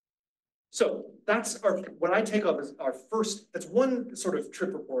 So that's what I take up as our first, that's one sort of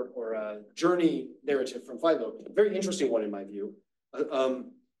trip report or a journey narrative from Philo, a very interesting one in my view.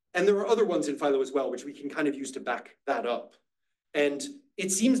 And there are other ones in Philo as well, which we can kind of use to back that up. And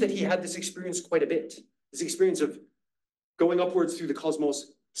it seems that he had this experience quite a bit, this experience of going upwards through the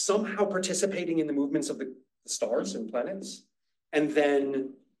cosmos, somehow participating in the movements of the stars and planets, and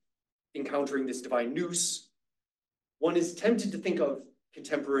then encountering this divine nous. One is tempted to think of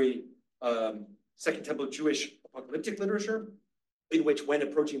contemporary Second Temple Jewish apocalyptic literature, in which when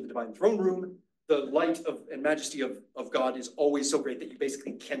approaching the divine throne room, the light and majesty of God is always so great that you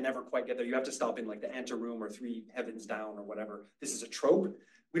basically can never quite get there. You have to stop in like the ante room or 3 heavens down or whatever. This is a trope.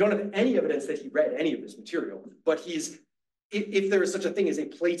 We don't have any evidence that he read any of this material, but if there is such a thing as a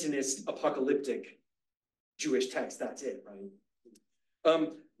Platonist apocalyptic Jewish text, that's it, right?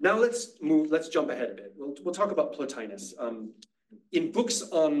 Now let's jump ahead a bit. We'll talk about Plotinus. In books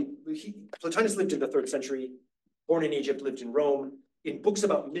on, Plotinus lived in the 3rd century, born in Egypt, lived in Rome. In books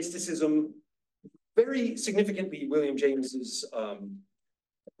about mysticism, very significantly, William James's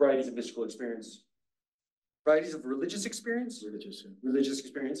Varieties of Mystical Experience, Varieties of Religious Experience? Religious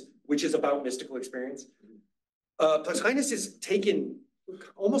Experience, which is about mystical experience. Plotinus is taken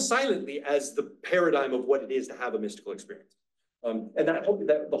almost silently as the paradigm of what it is to have a mystical experience. And that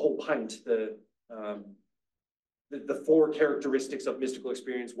the whole pint, the 4 characteristics of mystical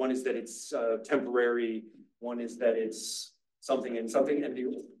experience. One is that it's temporary. One is that it's something and something. And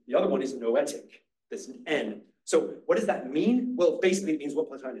the other one is noetic, this N. So what does that mean? Well, basically it means what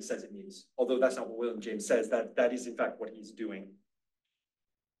Plotinus says it means, although that's not what William James says. That is in fact what he's doing.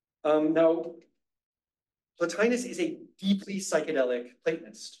 Now, Plotinus is a deeply psychedelic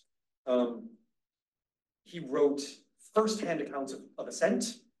Platonist. He wrote first-hand accounts of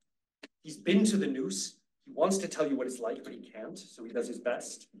ascent. He's been to the noose. He wants to tell you what it's like, but he can't, so he does his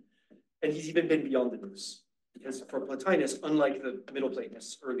best. And he's even been beyond the noose. Because for Plotinus, unlike the Middle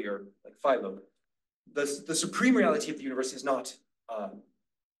Platonists earlier, like Philo, the supreme reality of the universe is not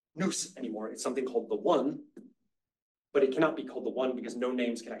nous anymore. It's something called the one, but it cannot be called the one because no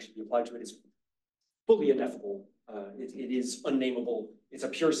names can actually be applied to it. It's fully ineffable. It is unnameable. It's a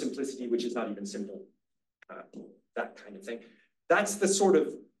pure simplicity, which is not even simple. That kind of thing. That's the sort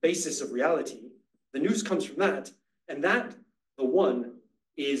of basis of reality. The nous comes from that, and that, the one,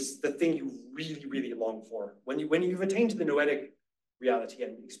 is the thing you really, really long for. When you've attained to the noetic reality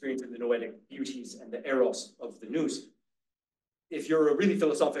and experience the noetic beauties and the eros of the nous, if you're a really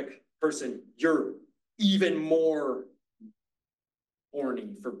philosophic person, you're even more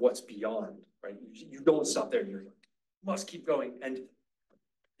horny for what's beyond, right? You don't stop there. You must keep going. And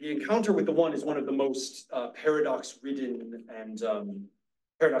the encounter with the one is one of the most paradox-ridden and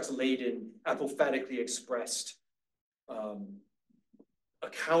paradox-laden, apophatically expressed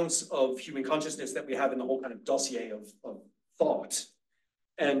accounts of human consciousness that we have in the whole kind of dossier of thought.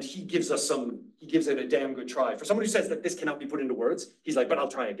 And he gives it a damn good try. For someone who says that this cannot be put into words, he's like, but I'll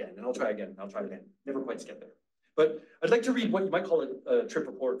try again, and I'll try again, and I'll try again. Never quite get there. But I'd like to read what you might call a trip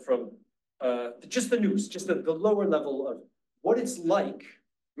report from just the nous, just the lower level of what it's like.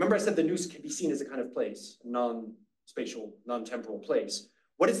 Remember I said the nous can be seen as a kind of place, a non-spatial, non-temporal place.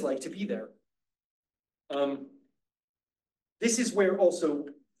 What it's like to be there. This is where also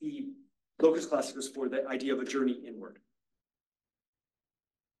the locus classicus for the idea of a journey inward.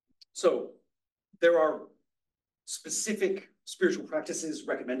 So there are specific spiritual practices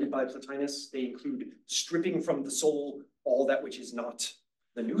recommended by Plotinus. They include stripping from the soul all that which is not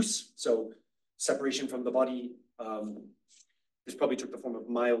the nous. So separation from the body. This probably took the form of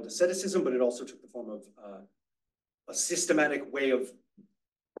mild asceticism, but it also took the form of a systematic way of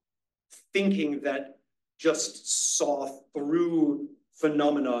thinking that just saw through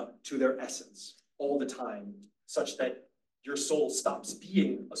phenomena to their essence all the time, such that your soul stops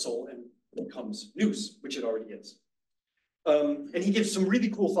being a soul and becomes nous, which it already is. And he gives some really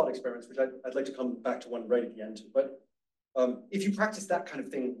cool thought experiments, which I'd like to come back to one right at the end. But if you practice that kind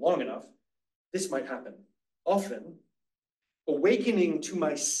of thing long enough, this might happen. Often, awakening to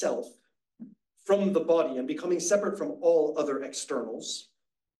myself from the body and becoming separate from all other externals,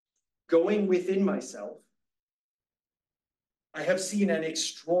 going within myself, I have seen an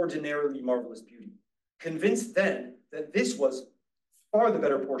extraordinarily marvelous beauty. Convinced then that this was far the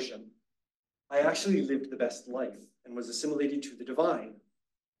better portion, I actually lived the best life and was assimilated to the divine.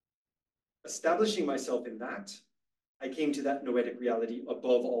 Establishing myself in that, I came to that noetic reality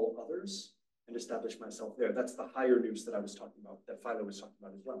above all others and established myself there. That's the higher nous that I was talking about, that Philo was talking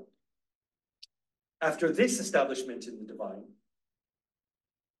about as well. After this establishment in the divine,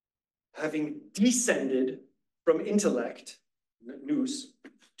 having descended from intellect, nous,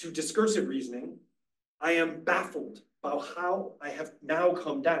 to discursive reasoning, I am baffled by how I have now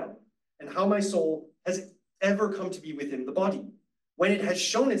come down and how my soul has ever come to be within the body, when it has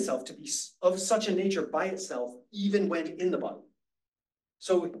shown itself to be of such a nature by itself, even when in the body.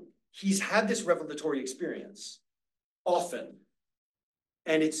 So he's had this revelatory experience often,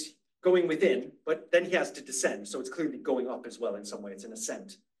 and it's going within, but then he has to descend. So it's clearly going up as well in some way. It's an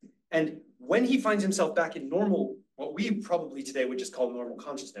ascent. And when he finds himself back in normal, what we probably today would just call normal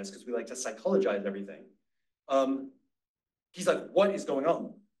consciousness, because we like to psychologize everything, he's like, what is going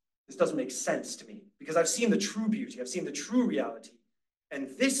on? This doesn't make sense to me, because I've seen the true beauty, I've seen the true reality, and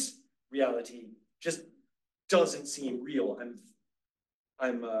this reality just doesn't seem real.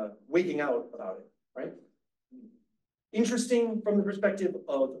 I'm waking out about it, right? Interesting from the perspective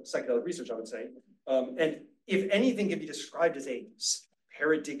of psychedelic research, I would say. And if anything can be described as a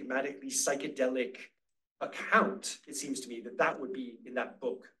paradigmatically psychedelic account, it seems to me that that would be in that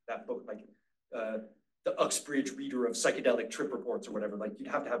book like the Uxbridge reader of psychedelic trip reports or whatever. Like, you'd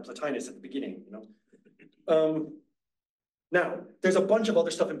have to have Plotinus at the beginning, you know? Now, there's a bunch of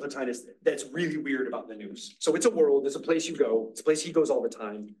other stuff in Plotinus that's really weird about the nous. So it's a world, it's a place you go, it's a place he goes all the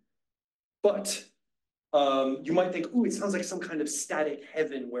time. But you might think, ooh, it sounds like some kind of static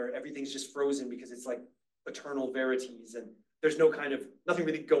heaven where everything's just frozen because it's like eternal verities and there's nothing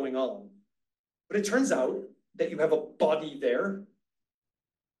really going on. But it turns out that you have a body there.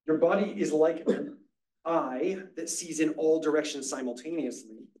 Your body is like an eye that sees in all directions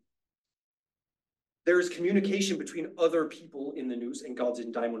simultaneously. There is communication between other people in the nous and gods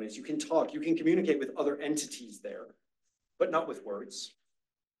in daimones. You can talk, you can communicate with other entities there, but not with words.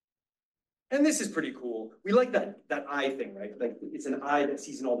 And this is pretty cool. We like that eye thing, right? Like it's an eye that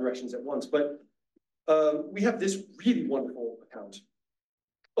sees in all directions at once. But we have this really wonderful account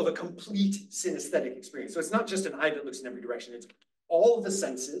of a complete synesthetic experience. So it's not just an eye that looks in every direction. It's all of the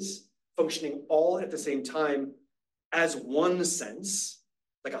senses functioning all at the same time as one sense,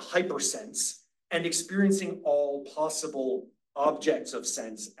 like a hypersense, and experiencing all possible objects of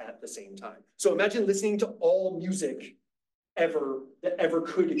sense at the same time. So imagine listening to all music that ever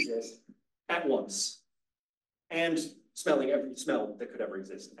could exist at once, and smelling every smell that could ever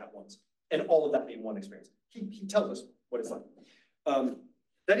exist at once, and all of that in one experience. He tells us what it's like.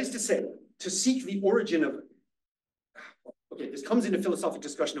 That is to say, to seek the origin of, okay, this comes into philosophical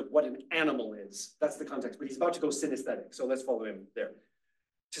discussion of what an animal is. That's the context, but he's about to go synesthetic, so let's follow him there.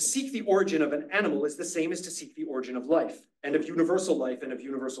 To seek the origin of an animal is the same as to seek the origin of life, and of universal life, and of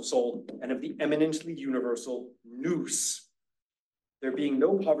universal soul, and of the eminently universal nous. There being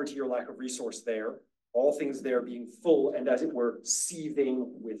no poverty or lack of resource there, all things there being full and, as it were,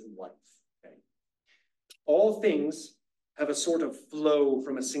 seething with life. Okay? All things have a sort of flow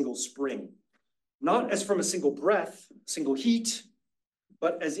from a single spring, not as from a single breath, single heat,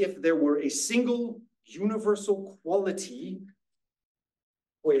 but as if there were a single universal quality,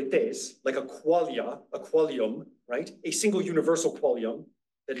 poietes, like a qualia, a qualium, right? A single universal qualium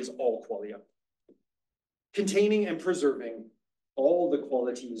that is all qualia, containing and preserving all the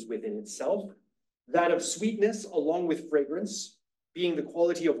qualities within itself, that of sweetness along with fragrance, being the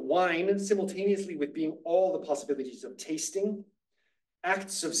quality of wine simultaneously with being all the possibilities of tasting,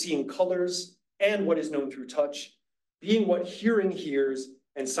 acts of seeing colors and what is known through touch, being what hearing hears,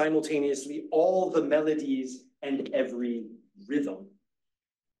 and simultaneously all the melodies and every rhythm.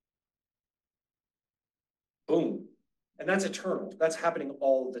 Boom. And that's eternal. That's happening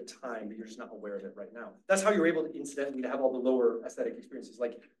all the time, but you're just not aware of it right now. That's how you're able to incidentally to have all the lower aesthetic experiences,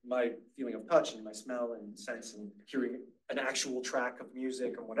 like my feeling of touch and my smell and sense and hearing an actual track of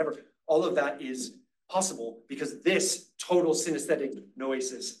music or whatever. All of that is possible because this total synesthetic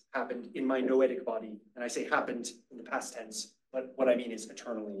noesis happened in my noetic body. And I say happened in the past tense, but what I mean is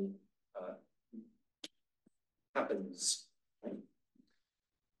eternally happens. Right?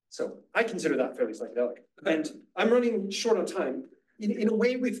 So I consider that fairly psychedelic. And I'm running short on time. In a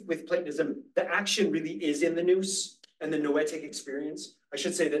way with Platonism, the action really is in the nous and the noetic experience. I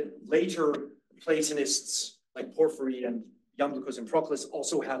should say that later Platonists like Porphyry and Iamblichus and Proclus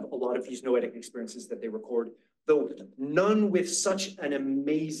also have a lot of these noetic experiences that they record, though none with such an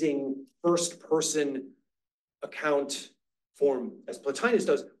amazing first-person account form as Plotinus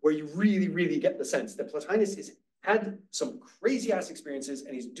does, where you really, really get the sense that Plotinus has had some crazy ass experiences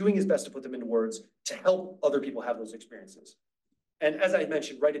and he's doing his best to put them into words to help other people have those experiences. And as I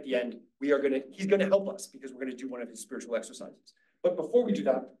mentioned right at the end, he's gonna help us because we're gonna do one of his spiritual exercises. But before we do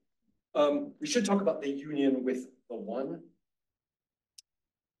that, we should talk about the union with the one,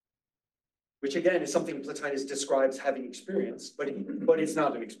 which again is something Plotinus describes having experienced, but it's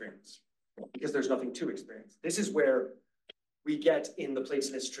not an experience because there's nothing to experience. This is where we get in the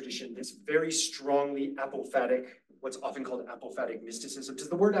Platonist tradition this very strongly apophatic, what's often called apophatic mysticism. Does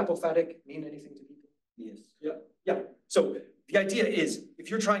the word apophatic mean anything to people? Yes. Yeah. So the idea is,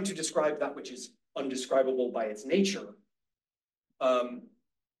 if you're trying to describe that which is undescribable by its nature,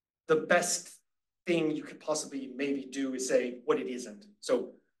 the best thing you could possibly maybe do is say what it isn't.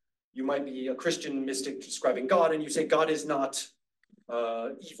 So you might be a Christian mystic describing God, and you say God is not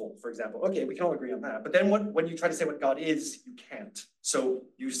evil, for example. Okay, we can all agree on that. But then when you try to say what God is, you can't. So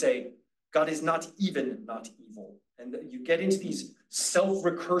you say God is not even not evil. And you get into these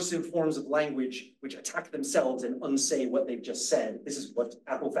self-recursive forms of language which attack themselves and unsay what they've just said. This is what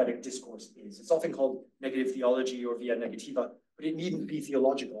apophatic discourse is. It's often called negative theology or via negativa, but it needn't be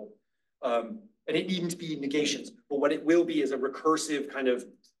theological. And it needn't be negations. But what it will be is a recursive kind of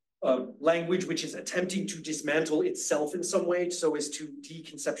language which is attempting to dismantle itself in some way so as to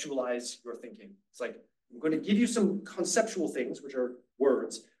deconceptualize your thinking. It's like, I'm going to give you some conceptual things, which are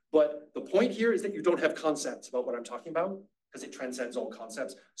words, but the point here is that you don't have concepts about what I'm talking about because it transcends all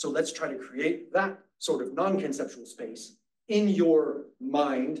concepts. So let's try to create that sort of non-conceptual space in your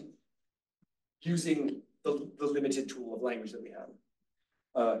mind using the limited tool of language that we have.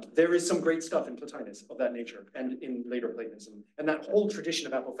 There is some great stuff in Plotinus of that nature and in later Platonism. And that whole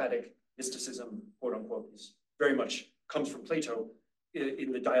tradition of apophatic mysticism, quote unquote, is very much comes from Plato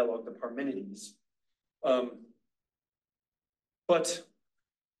in the dialogue, the Parmenides. But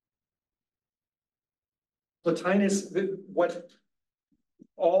Plotinus, what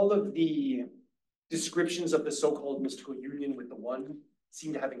all of the descriptions of the so-called mystical union with the one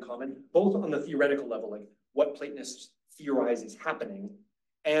seem to have in common, both on the theoretical level, like what Platonists theorize is happening,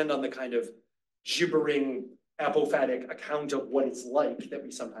 and on the kind of gibbering, apophatic account of what it's like that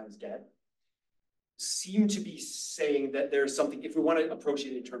we sometimes get, seem to be saying that there's something, if we want to approach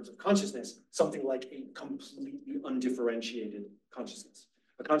it in terms of consciousness, something like a completely undifferentiated consciousness,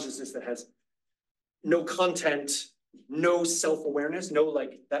 a consciousness that has no content, no self-awareness, no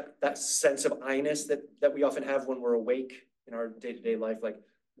like that sense of I-ness that we often have when we're awake in our day-to-day life. Like,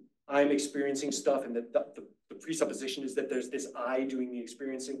 I'm experiencing stuff, and the presupposition is that there's this I doing the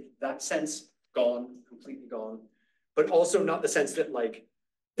experiencing. That sense, gone, completely gone. But also not the sense that like,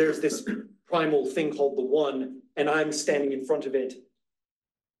 there's this primal thing called the one, and I'm standing in front of it.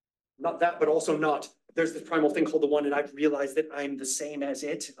 Not that, but also not, there's this primal thing called the one, and I've realized that I'm the same as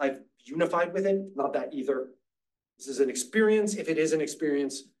it. I've unified with it. Not that either. This is an experience, if it is an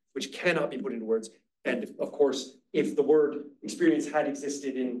experience, which cannot be put into words. And of course, if the word experience had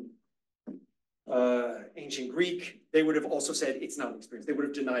existed in ancient Greek, they would have also said it's not an experience. They would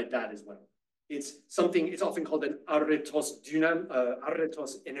have denied that as well. It's something, it's often called an aretos dynam,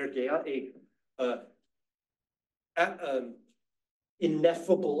 aretos energeia,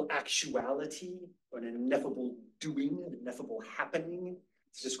 ineffable actuality, or an ineffable doing, an ineffable happening.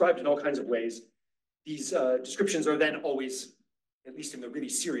 It's described in all kinds of ways. These descriptions are then always, at least in the really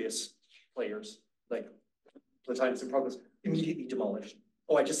serious players, like Plotinus and Proclus, immediately demolished.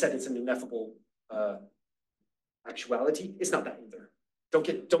 Oh, I just said it's an ineffable actuality. It's not that either. Don't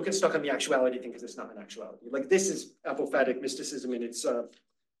get stuck on the actuality thing, because it's not an actuality. Like, this is apophatic mysticism in its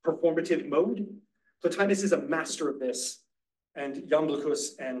performative mode. Plotinus is a master of this, and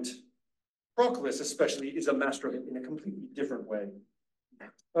Iamblichus and Proclus especially is a master of it in a completely different way.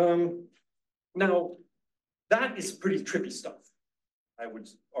 Now, that is pretty trippy stuff, I would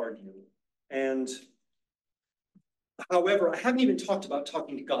argue. And however, I haven't even talked about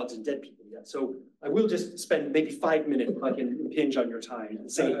talking to gods and dead people yet. So I will just spend maybe 5 minutes, if I can impinge on your time,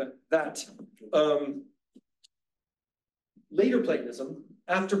 and say that later Platonism,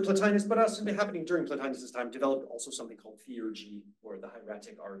 after Plotinus, but also happening during Plotinus' time, developed also something called theurgy, or the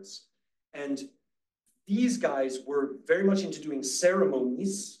hieratic arts. And these guys were very much into doing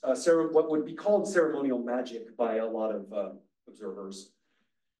ceremonies, what would be called ceremonial magic by a lot of observers,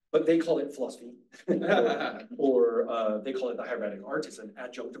 but they call it philosophy, or they call it the hieratic art. It's an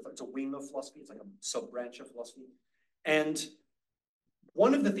adjunct, it's a wing of philosophy. It's like a sub-branch of philosophy. And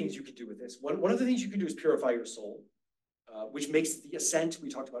one of the things you could do with this, one of the things you can do is purify your soul, which makes the ascent we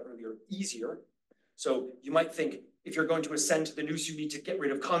talked about earlier easier. So you might think, if you're going to ascend to the nous, you need to get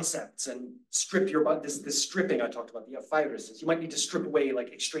rid of concepts and strip your body. This stripping I talked about, the aphyresis. You might need to strip away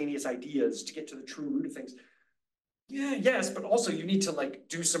like extraneous ideas to get to the true root of things. Yeah, yes, but also you need to like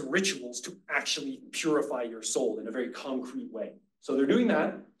do some rituals to actually purify your soul in a very concrete way. So they're doing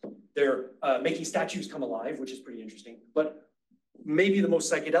that. They're making statues come alive, which is pretty interesting. But maybe the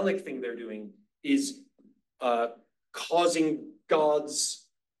most psychedelic thing they're doing is causing gods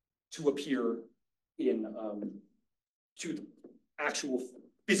to appear in to the actual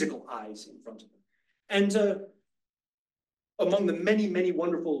physical eyes in front of them. And among the many, many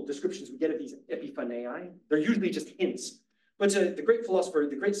wonderful descriptions we get of these epiphanei, they're usually just hints. But the great philosopher,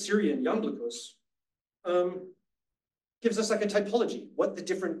 the great Syrian Iamblichus, gives us like a typology, what the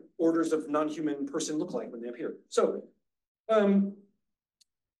different orders of non-human person look like when they appear. So,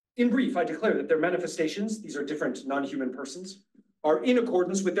 in brief, I declare that their manifestations, these are different non-human persons, are in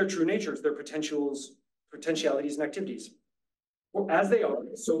accordance with their true natures, their potentialities and activities. Or as they are,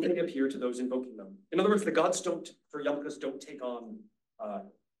 so they appear to those invoking them. In other words, the gods don't, for Iamblichus, don't take on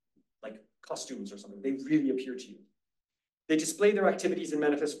like costumes or something. They really appear to you. They display their activities and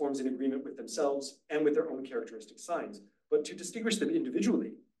manifest forms in agreement with themselves and with their own characteristic signs. But to distinguish them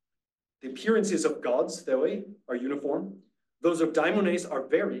individually, the appearances of gods, theoi, are uniform. Those of daimones are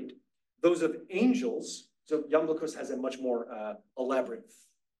varied. Those of angels, so Iamblichus has a much more elaborate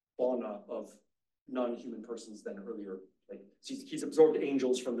fauna of non-human persons than earlier. Like, he's absorbed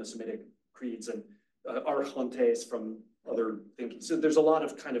angels from the Semitic creeds and archontes from other things. So there's a lot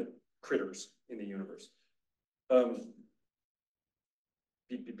of kind of critters in the universe.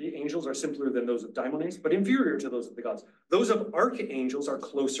 Angels are simpler than those of daimones, but inferior to those of the gods. Those of archangels are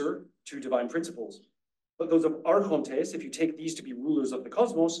closer to divine principles. But those of archontes, if you take these to be rulers of the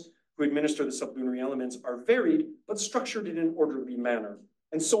cosmos, who administer the sublunary elements, are varied, but structured in an orderly manner,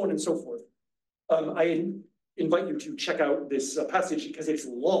 and so on and so forth. I invite you to check out this passage because it's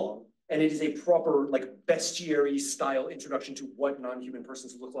long, and it is a proper, like, bestiary style introduction to what non-human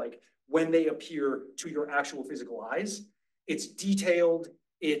persons look like when they appear to your actual physical eyes. It's detailed,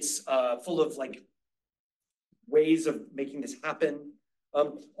 it's full of like ways of making this happen.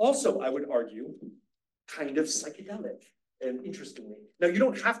 Also, I would argue, kind of psychedelic. and interestingly. Now, you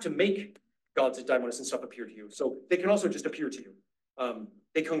don't have to make gods and daimonists and stuff appear to you. So they can also just appear to you.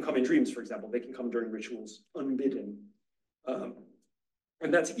 They can come in dreams, for example. They can come during rituals unbidden.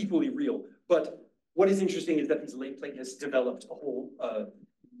 And that's equally real. But what is interesting is that these late Platonists developed a whole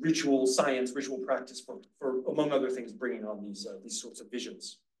ritual science, ritual practice for among other things, bringing on these sorts of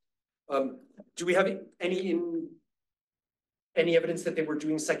visions. Do we have any evidence that they were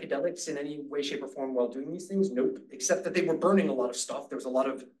doing psychedelics in any way, shape, or form while doing these things? Nope, except that they were burning a lot of stuff. There was a lot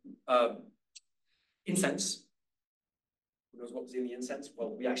of incense. Who knows what was in the incense?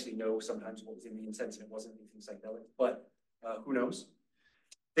 Well, we actually know sometimes what was in the incense and it wasn't anything psychedelic, but who knows?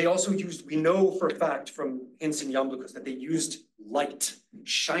 They also used, we know for a fact from hints in Iamblichus that they used light,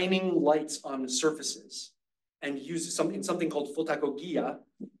 shining lights on surfaces, and used something called photagogia,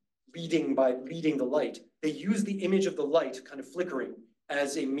 leading the light. They use the image of the light kind of flickering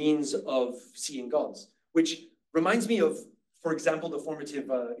as a means of seeing gods, which reminds me of, for example, the formative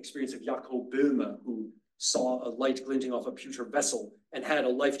experience of Jakob Böhme, who saw a light glinting off a pewter vessel and had a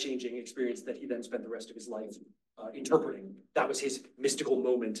life-changing experience that he then spent the rest of his life interpreting. That was his mystical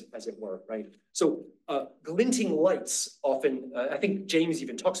moment, as it were, right? So glinting lights often, I think James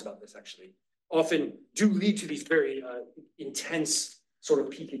even talks about this actually, often do lead to these very intense sort of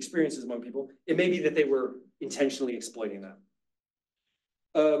peak experiences among people. It may be that they were intentionally exploiting that.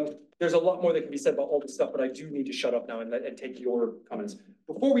 There's a lot more that can be said about all this stuff, but I do need to shut up now and take your comments.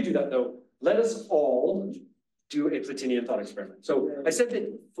 Before we do that though, let us all do a Platonian thought experiment. So I said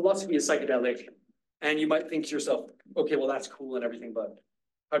that philosophy is psychedelic, and you might think to yourself, okay, well that's cool and everything, but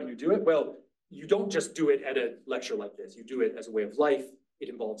how do you do it? Well, you don't just do it at a lecture like this. You do it as a way of life. It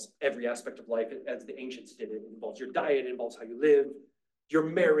involves every aspect of life as the ancients did it. It involves your diet, it involves how you live, your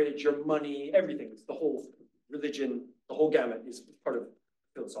marriage, your money, everything. It's the whole religion, the whole gamut is part of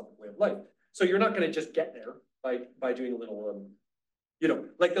philosophical way of life. So you're not going to just get there by doing a little,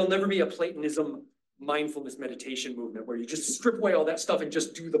 like there'll never be a Platonism mindfulness meditation movement where you just strip away all that stuff and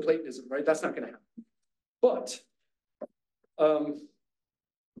just do the Platonism, right? That's not going to happen. But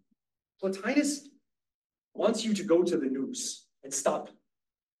Plotinus wants you to go to the nous and stop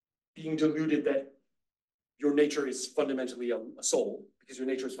being deluded that your nature is fundamentally a soul, because your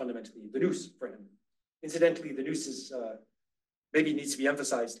nature is fundamentally the nous for him. Incidentally, the nous is, maybe needs to be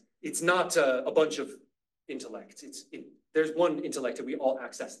emphasized, it's not a bunch of intellects. There's one intellect and we all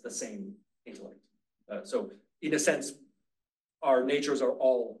access the same intellect. So in a sense, our natures are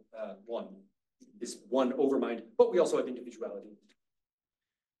all one, this one overmind, but we also have individuality.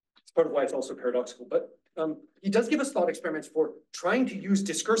 It's part of why it's also paradoxical, but he does give us thought experiments for trying to use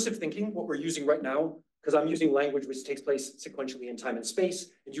discursive thinking, what we're using right now, because I'm using language which takes place sequentially in time and space,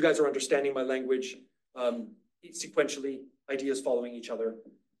 and you guys are understanding my language sequentially, ideas following each other.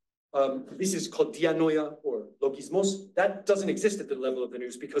 This is called dianoia or logismos. That doesn't exist at the level of the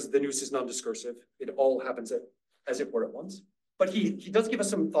nous because the nous is non-discursive. It all happens as it were at once. But he does give us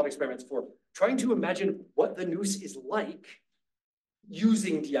some thought experiments for trying to imagine what the nous is like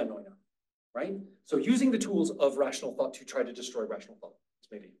using dianoia, right? So using the tools of rational thought to try to destroy rational thought is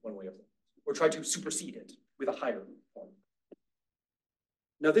maybe one way of it, or try to supersede it with a higher form.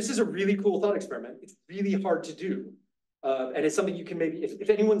 Now, this is a really cool thought experiment. It's really hard to do. And it's something you can maybe, if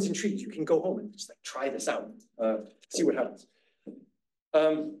anyone's intrigued, you can go home and just like try this out, see what happens.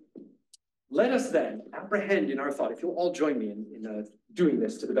 Let us then apprehend in our thought, if you'll all join me in doing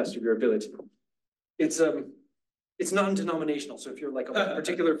this to the best of your ability. It's non-denominational, so if you're like a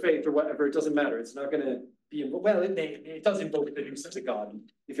particular faith or whatever, it doesn't matter. It's not going to be, well, it does invoke the nous as a god.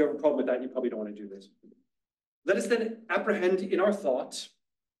 If you have a problem with that, you probably don't want to do this. Let us then apprehend in our thought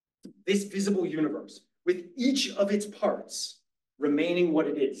this visible universe, with each of its parts remaining what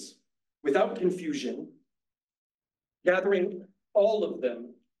it is, without confusion, gathering all of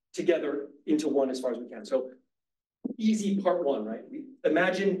them together into one as far as we can. So easy part one, right? We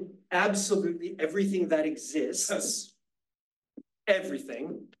imagine absolutely everything that exists,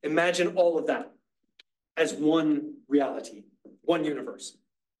 everything, imagine all of that as one reality, one universe.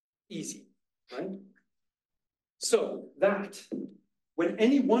 Easy, right? So that, when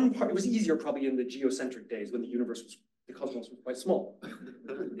any one part, it was easier probably in the geocentric days when the universe was, the cosmos was quite small.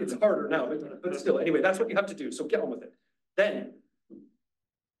 It's harder now, but still, anyway, that's what you have to do, so get on with it. Then,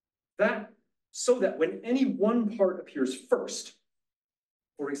 so that when any one part appears first,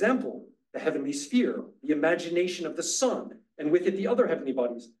 for example, the heavenly sphere, the imagination of the sun, and with it the other heavenly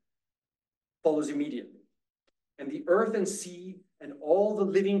bodies, follows immediately. And the earth and sea and all the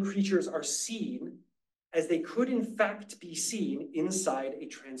living creatures are seen as they could in fact be seen inside a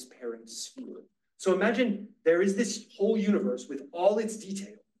transparent sphere. So imagine there is this whole universe with all its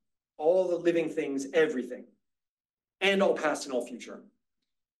detail, all the living things, everything. and all past and all future.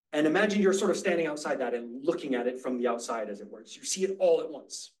 And imagine you're sort of standing outside that and looking at it from the outside, as it were. So you see it all at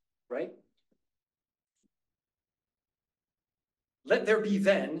once, right? Let there be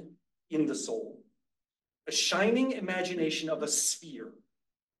then, in the soul, a shining imagination of a sphere,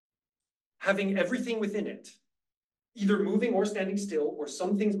 having everything within it, either moving or standing still, or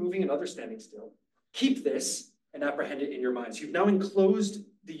some things moving and others standing still. Keep this and apprehend it in your mind. So you've now enclosed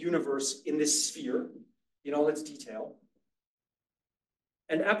the universe in this sphere, in all its detail,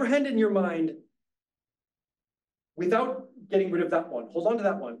 and apprehend in your mind without getting rid of that one. Hold on to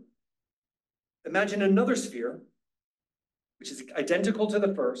that one. Imagine another sphere, which is identical to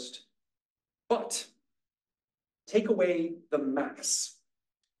the first, but take away the mass.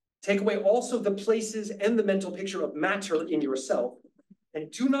 Take away also the places and the mental picture of matter in yourself,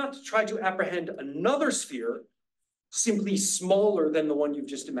 and do not try to apprehend another sphere simply smaller than the one you've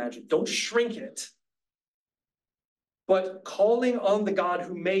just imagined. Don't shrink it, but calling on the God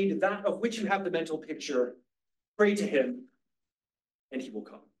who made that of which you have the mental picture, pray to him, and he will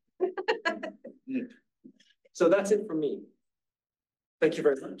come. So that's it from me. Thank you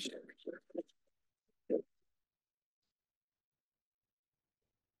very much.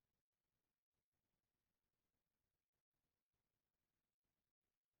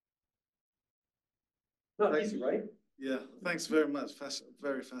 Not easy, right? Yeah, thanks very much.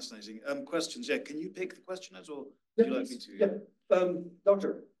 Very fascinating. Questions? Yeah, can you pick the questioners, or Yeah, would you like me to? Yeah.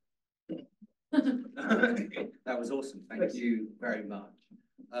 Doctor. That was awesome. Thank you very much.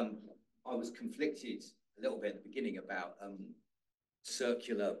 I was conflicted a little bit at the beginning about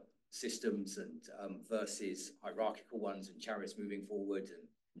circular systems and versus hierarchical ones and chariots moving forward,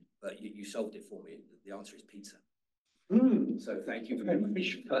 but you solved it for me. The answer is pizza. So thank you very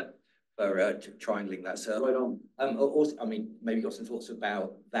much for triangling that circle. Right on. Also, I mean, maybe got some thoughts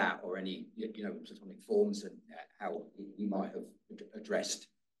about that, or any Platonic forms, and how you might have addressed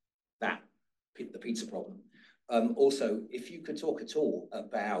that, the pizza problem. Also, if you could talk at all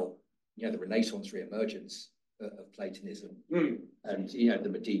about the Renaissance reemergence of Platonism, and the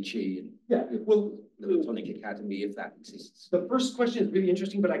Medici and the Platonic Academy, if that exists. The first question is really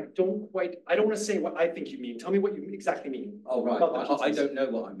interesting, but I don't want to say what I think you mean. Tell me what you exactly mean. Oh, right. I don't know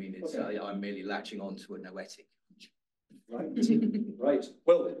what I mean. It's okay. I'm merely latching on to a noetic. Right. Right.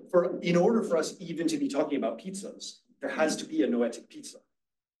 Well, in order for us even to be talking about pizzas, there has to be a noetic pizza.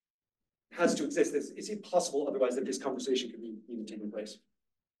 It has to exist. It's impossible otherwise that this conversation could be even taking place,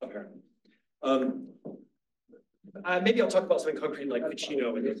 apparently. Maybe I'll talk about something concrete like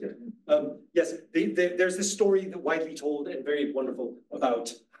Ficino. Yes, there's this story that widely told and very wonderful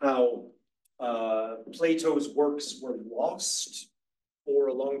about how Plato's works were lost for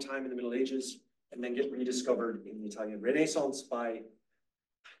a long time in the Middle Ages and then get rediscovered in the Italian Renaissance by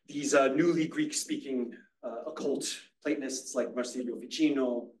these newly Greek-speaking occult Platonists like Marsilio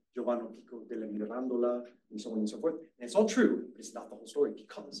Ficino, Giovanni Pico della Mirandola, and so on and so forth. And it's all true, but it's not the whole story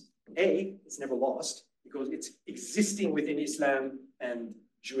because A, it's never lost, because it's existing within Islam and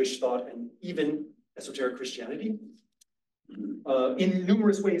Jewish thought and even esoteric Christianity in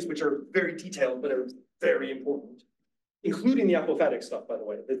numerous ways, which are very detailed, but are very important, including the apophatic stuff, by the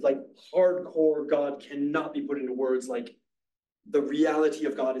way. That like hardcore God cannot be put into words, like the reality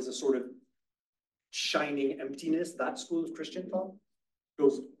of God is a sort of shining emptiness. That school of Christian thought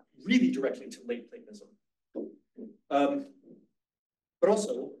goes really directly to late Platonism. But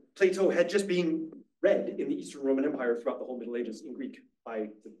also, Plato had just been read in the Eastern Roman Empire throughout the whole Middle Ages in Greek by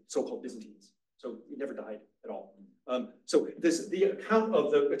the so-called Byzantines. So he never died at all. So the account of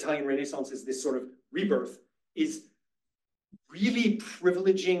the Italian Renaissance is this sort of rebirth is really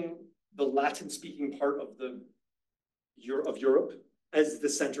privileging the Latin-speaking part of Europe as the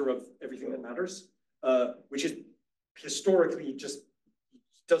center of everything that matters, which is historically just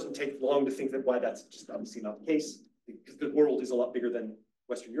doesn't take long to think that why that's just obviously not the case, because the world is a lot bigger than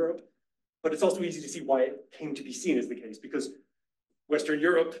Western Europe. But it's also easy to see why it came to be seen as the case, because Western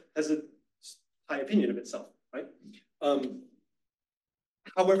Europe has a high opinion of itself, right?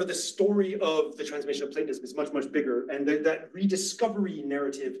 However, the story of the transmission of Platonism is much, much bigger, and that rediscovery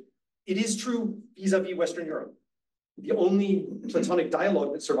narrative, it is true vis-a-vis Western Europe. The only Platonic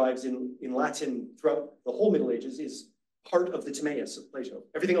dialogue that survives in Latin throughout the whole Middle Ages is part of the Timaeus of Plato.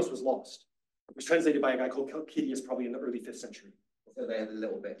 Everything else was lost. It was translated by a guy called Colloquium probably in the early 5th century. So they had a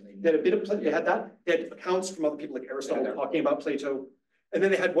little bit. They had a bit of, they had that. They had accounts from other people like Aristotle talking about Plato. And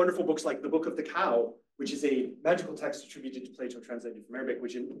then they had wonderful books like the Book of the Cow, which is a magical text attributed to Plato, translated from Arabic,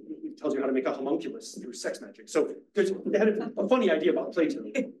 which tells you how to make a homunculus through sex magic. So they had a funny idea about Plato.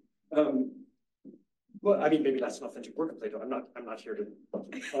 Well, I mean, maybe that's an authentic work of Plato. I'm not here to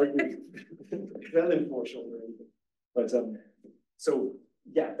argue Wellenforschung or anything. But so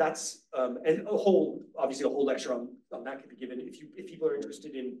yeah, that's and obviously a whole lecture on that could be given if people are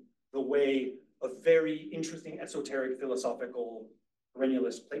interested in the way a very interesting esoteric philosophical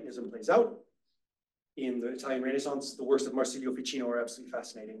perennialist Platonism plays out in the Italian Renaissance. The works of Marsilio Ficino are absolutely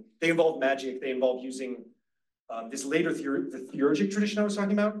fascinating. They involve magic. They involve using this later the theurgic tradition I was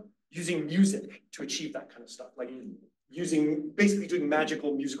talking about, using music to achieve that kind of stuff, like basically doing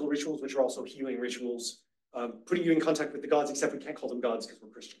magical musical rituals, which are also healing rituals, putting you in contact with the gods, except we can't call them gods because we're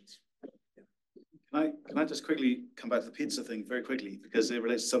Christians. Can I just quickly come back to the pizza thing very quickly, because it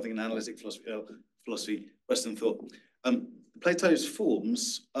relates to something in analytic philosophy, Western thought. Plato's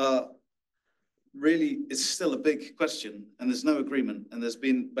forms are really, it's still a big question, and there's no agreement. And there's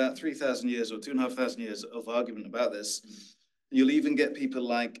been about 3,000 years or 2,500 years of argument about this. You'll even get people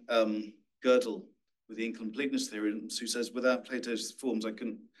like Gödel with the incompleteness theorems, who says, without Plato's forms, I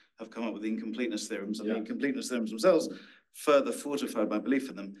couldn't have come up with the incompleteness theorems. And the incompleteness theorems themselves further fortified my belief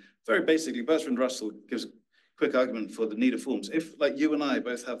in them. Very basically, Bertrand Russell gives a quick argument for the need of forms. If, like you and I,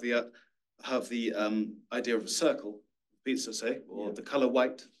 both have the idea of a circle, pizza, say, or the color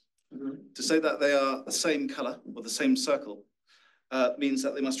white, to say that they are the same color or the same circle means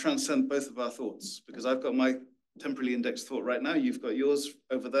that they must transcend both of our thoughts, because I've got my temporally indexed thought right now, you've got yours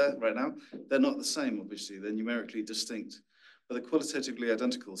over there right now. They're not the same, obviously, they're numerically distinct, but they're qualitatively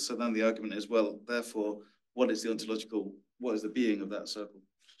identical. So then the argument is, well, therefore, what is the ontological, what is the being of that circle?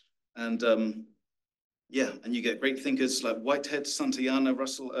 And yeah, and you get great thinkers like Whitehead, Santayana,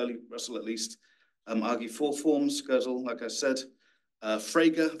 Russell, early Russell at least, argue four forms, Gödel, like I said.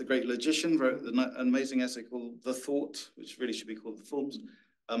 Frege, the great logician, wrote an amazing essay called The Thought, which really should be called The Forms.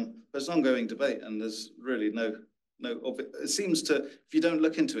 But it's an ongoing debate, and there's really no it seems to, if you don't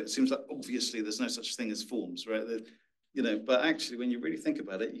look into it, it seems like obviously there's no such thing as forms, right? You know, but actually when you really think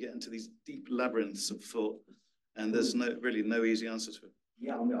about it, you get into these deep labyrinths of thought, and there's really no easy answer to it.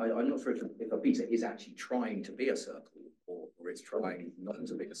 Yeah, I mean, I'm not sure if a pizza is actually trying to be a circle, or it's trying not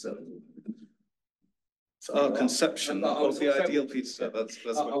to be a circle. So our conception of the ideal pizza, that's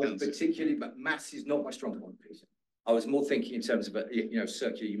what counts. Particularly, but maths is not my strong point, pizza. I was more thinking in terms of, you know,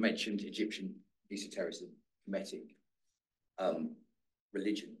 circular. You mentioned Egyptian esotericism, Kemetic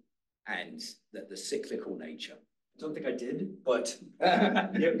religion, and the cyclical nature. I don't think I did, but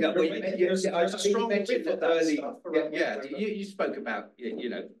there's a strong mention that early. You spoke about, you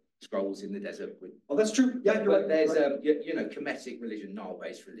know, scrolls in the desert. Oh, that's true. Yeah, you're right. There's you know, Kemetic religion,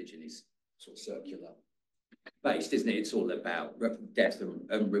 Nile-based religion is sort of circular based, isn't it? It's all about death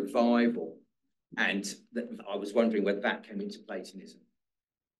and revival. And I was wondering whether that came into Platonism.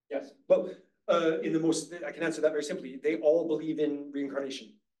 Yes. Well, I can answer that very simply. They all believe in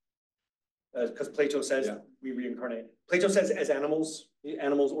reincarnation. Because Plato says we reincarnate. Plato says as animals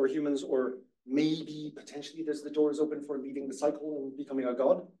or humans, or maybe potentially the door is open for leaving the cycle and becoming a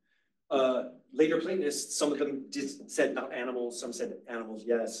god. Later Platonists, some of them said not animals, some said animals,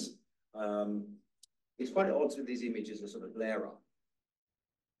 yes. It's quite at odds with these images of sort of Blairite.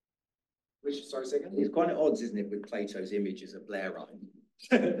 Which, sorry, say again? It's quite at odds, isn't it, with Plato's images of Blairite?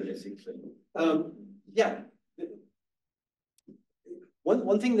 Yeah.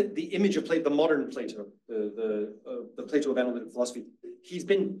 One thing that the image of Plato, the modern Plato, the Plato of analytic philosophy, he's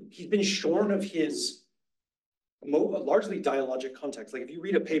been shorn of his largely dialogic context. Like if you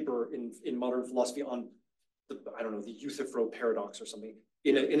read a paper in modern philosophy on I don't know, the Euthyphro paradox or something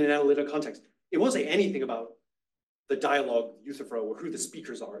in an analytic context, it won't say anything about the dialogue, Euthyphro, or who the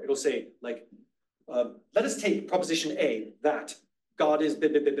speakers are. It'll say like, let us take proposition A, that God is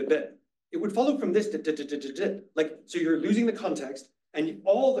bit. It would follow from this, like, so you're losing the context and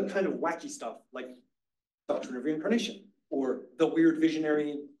all the kind of wacky stuff, like doctrine of reincarnation or the weird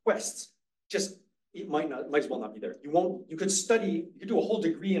visionary quests, just, it might as well not be there. You could do a whole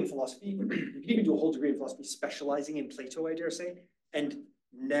degree in philosophy. You could even do a whole degree in philosophy specializing in Plato, I dare say, and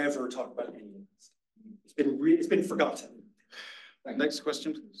never talk about any of this. It's been forgotten. Next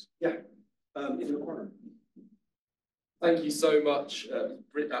question, please. Yeah, in the corner. Thank you so much.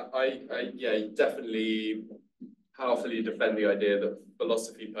 I definitely powerfully defend the idea that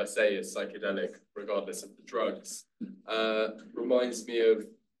philosophy per se is psychedelic, regardless of the drugs. Reminds me of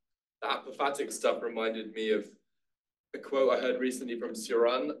the apophatic stuff. Reminded me of a quote I heard recently from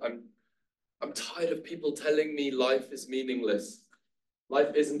Cioran. I'm tired of people telling me life is meaningless.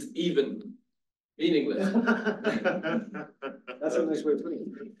 Life isn't even meaningless. That's a nice way of putting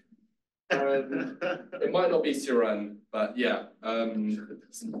it. It might not be Cioran, but yeah, I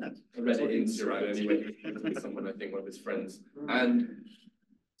read it in Cioran anyway. Someone, I think, one of his friends. And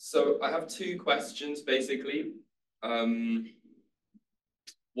so I have two questions, basically.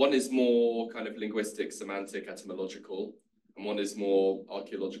 one is more kind of linguistic, semantic, etymological, and one is more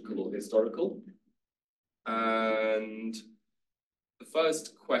archaeological or historical. And the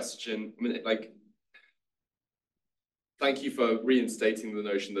first question, I mean, like, thank you for reinstating the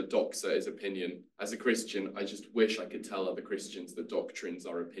notion that doxa is opinion. As a Christian, I just wish I could tell other Christians that doctrines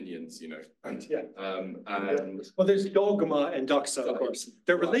are opinions, you know. And yeah. And well, there's dogma and doxa, of course.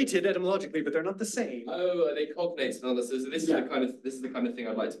 They're related etymologically, but they're not the same. oh, are they cognates and others? So this is the kind of thing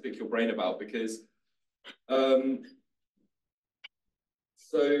I'd like to pick your brain about, because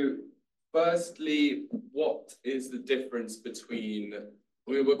so firstly, what is the difference between,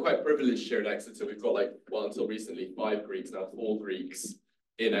 we're quite privileged here in Exeter. We've got, like, well, until recently, 5 Greeks, now 4 Greeks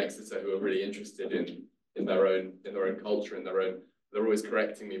in Exeter who are really interested in their own culture, in their own. They're always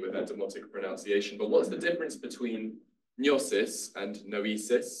correcting me with their demotic pronunciation. But what's the difference between gnosis and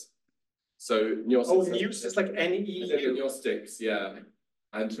noesis? So gnosis. Oh, gnosis, like N-E-U. Gnostics, yeah.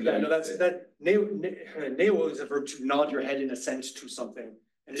 And yeah, no, that's neo is a verb to nod your head in assent to something,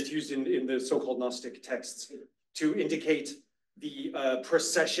 and it's used in the so-called Gnostic texts to indicate the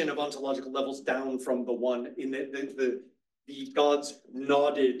procession of ontological levels down from the one. In the gods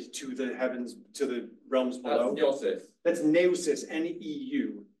nodded to the heavens, to the realms below. That's gnosis. That's neosis,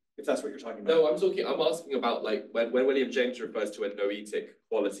 N-E-U, if that's what you're talking about. No, I'm asking about, like, when William James refers to a noetic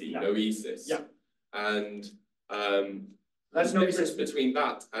quality, noesis. Yeah. And that's the difference between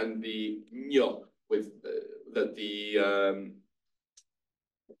that and the nyo, with the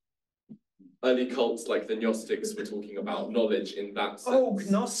early cults like the Gnostics were talking about knowledge in that sense. Oh,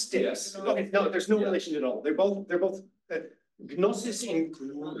 Gnostics. Yes. Okay, no, there's no relation at all. They're both gnosis in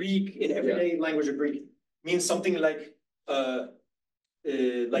Greek, in everyday language of Greek, means something like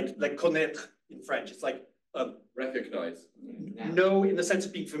connaître in French. It's like recognize. Know in the sense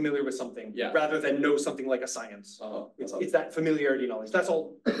of being familiar with something, rather than know something like a science. It's that familiarity knowledge. That's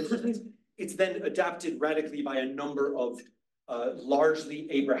all. It's then adapted radically by a number of largely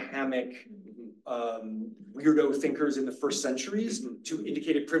Abrahamic weirdo thinkers in the first centuries to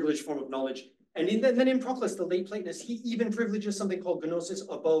indicate a privileged form of knowledge. And then in Proclus, the late Platonist, he even privileges something called gnosis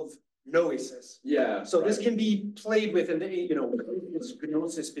above noesis. Yeah. So this can be played with in the, it's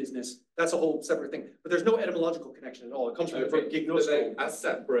gnosis business. That's a whole separate thing. But there's no etymological connection at all. It comes from the verb gignosko. As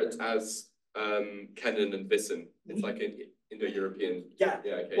separate as Kennen and Wissen. It's like an Indo-European. Yeah.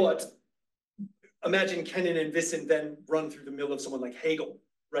 Okay. But imagine Kennen and Wissen then run through the mill of someone like Hegel.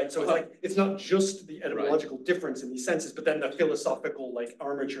 Right, so it's like, it's not just the etymological difference in these senses, but then the philosophical, like,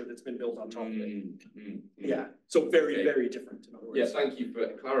 armature that's been built on top of it. Yeah, so very, very different, in other words. Yeah, thank you for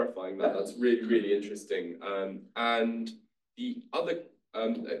clarifying that. That's really, really interesting. And the other,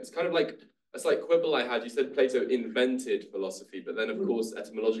 it's kind of like a slight quibble I had. You said Plato invented philosophy, but then, of course,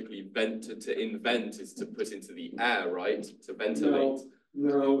 etymologically, to invent is to put into the air, right? To ventilate.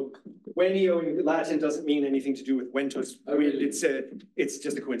 No, venio in Latin doesn't mean anything to do with ventus. Oh, really? It's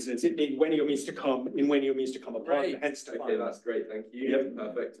just a coincidence. Venio means to come. Invenio means to come upon. Right. Hence to okay, find. that's great. Thank you. Yep.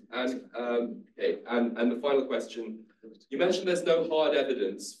 Perfect. And okay. And the final question: you mentioned there's no hard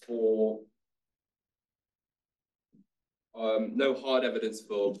evidence for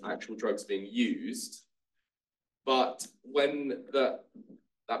actual drugs being used, but when that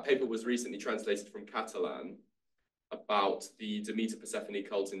paper was recently translated from Catalan about the Demeter Persephone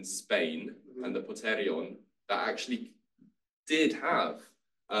cult in Spain and the Poterion, that actually did have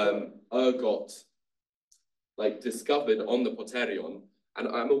ergot like discovered on the Poterion, and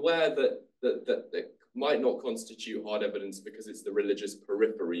I'm aware that might not constitute hard evidence because it's the religious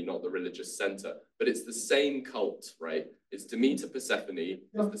periphery, not the religious center, but it's the same cult, right? It's Demeter Persephone,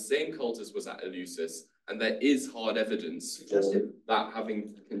 it's the same cult as was at Eleusis, and there is hard evidence for that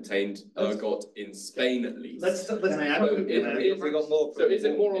having contained ergot in Spain at least. So is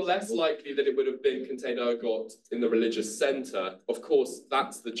it more or less likely that it would have been contained ergot in the religious center? Of course,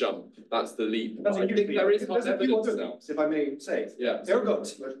 that's the jump, that's the leap. I think there is hard evidence now. If I may say, yeah.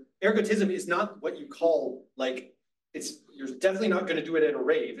 Ergotism is not what you call, like, you're definitely not going to do it at a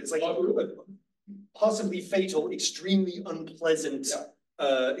rave. It's like possibly fatal, extremely unpleasant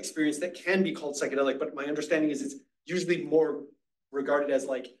experience that can be called psychedelic, but my understanding is it's usually more regarded as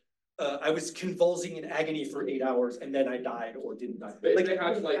like, I was convulsing in agony for 8 hours and then I died or didn't die. Like, they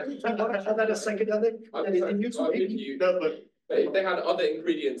had, like, I want to call that a psychedelic? But if they had other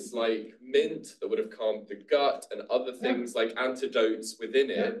ingredients like mint that would have calmed the gut and other things like antidotes within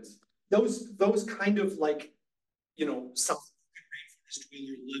it. Those kind of, like, levels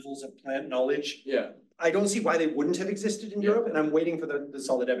of plant knowledge. Yeah. I don't see why they wouldn't have existed in Europe, and I'm waiting for the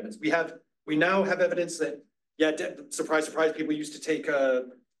solid evidence. We now have evidence that, surprise, surprise, people used to take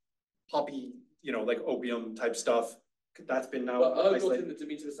poppy, like opium type stuff that's been now But ergot isolated. in the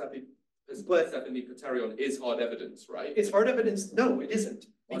Demeter But- Persephone Paterion is hard evidence, right? It's hard evidence. No, it isn't.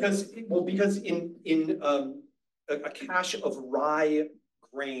 Because, well, because in a cache of rye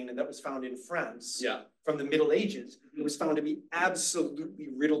grain that was found in France Yeah. from the Middle Ages, it was found to be absolutely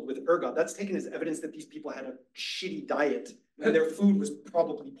riddled with ergot. That's taken as evidence that these people had a shitty diet and their food was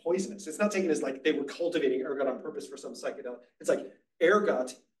probably poisonous. It's not taken as like they were cultivating ergot on purpose for some psychedelic. It's like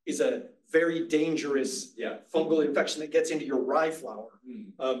ergot is a very dangerous fungal infection that gets into your rye flour.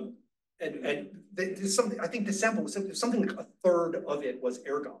 And there's something, I think the sample was something like a third of it was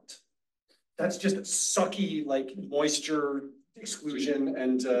ergot. That's just sucky, like moisture exclusion,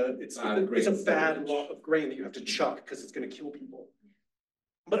 and it's a bad lot of grain that you have to chuck because it's going to kill people.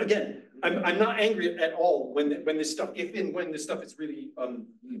 But again, I'm not angry at all when this stuff, if and when this stuff is really found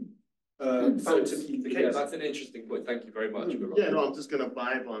to be the case. Yeah, that's an interesting point. Thank you very much. Yeah, no, I'm just gonna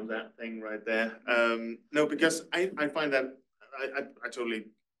vibe on that thing right there. No, because I find that I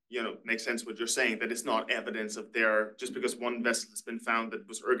totally, you know, makes sense what you're saying, that it's not evidence of their, just because one vessel has been found that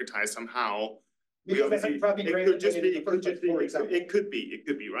was ergotized somehow. It could be,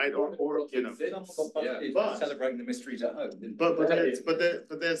 right? Or you know. But celebrating the mysteries at home. But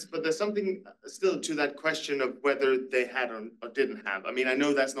there's something still to that question of whether they had or didn't have. I mean, I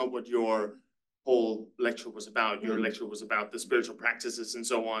know that's not what your whole lecture was about. Your lecture was about the spiritual practices and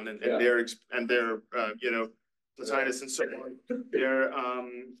so on, and their you know, Plotinus and so on, their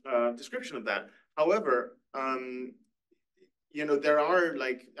description of that. However, you know, there are,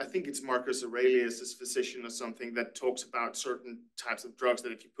 like, I think it's Marcus Aurelius' physician or something that talks about certain types of drugs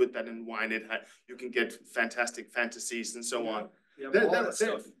that if you put that in wine, you can get fantastic fantasies and so on.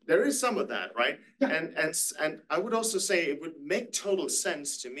 There is some of that, right? Yeah. And I would also say it would make total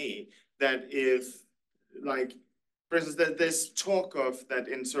sense to me that if, like, for instance, there's talk of that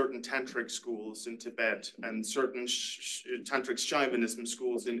in certain tantric schools in Tibet and certain tantric shaivism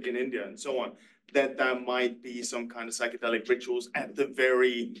schools in India and so on, that there might be some kind of psychedelic rituals at the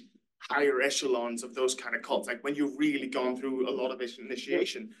very higher echelons of those kind of cults, like when you've really gone through a lot of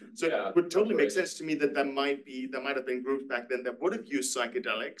initiation. So it would totally make sense to me that there might have been groups back then that would have used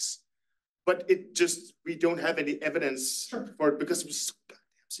psychedelics, but we don't have any evidence for it because it was so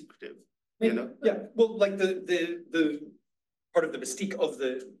goddamn secretive. You know? Yeah, well, like the part of the mystique of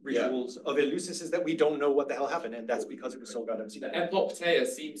the rituals of Eleusis is that we don't know what the hell happened, and that's because it was so goddamn secret. Epopteia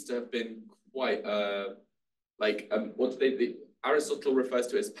seems to have been quite what Aristotle refers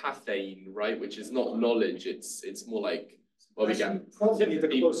to as pathein, right? Which is not knowledge. It's more like we get probably the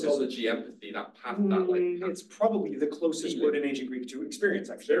closest mythology, empathy, that path, it's probably the closest word in ancient Greek to experience,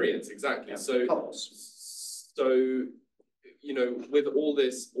 actually. Experience, exactly. Yeah. So you know, with all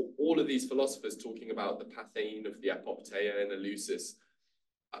of these philosophers talking about the pathein of the Epopteia and Eleusis,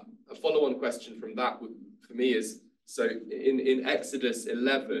 a follow-on question from that for me is, so in Exodus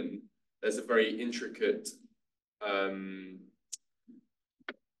 11, there's a very intricate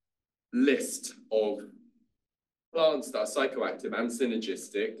list of plants that are psychoactive and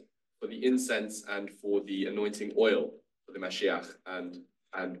synergistic for the incense and for the anointing oil for the Mashiach and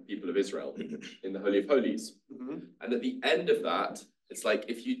people of Israel in the Holy of Holies. And at the end of that, it's like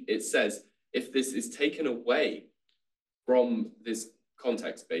it says, if this is taken away from this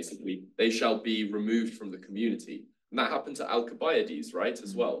context, basically, they shall be removed from the community. And that happened to Alcibiades, right,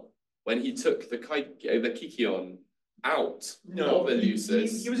 as well. When he took the Kikion out of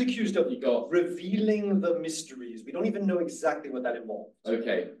Eleusis. He was accused of revealing the mysteries. We don't even know exactly what that involved.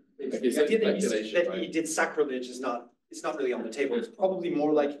 Okay. The idea that he did sacrilege is not really on the table. It's probably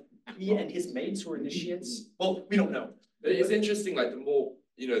more like he and his mates who were initiates. Well, we don't know. It's interesting, like the more,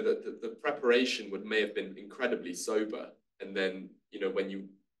 you know, the preparation may have been incredibly sober. And then, you know, when you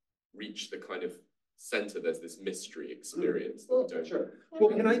reach the kind of center, there's this mystery experience that we don't. Sure.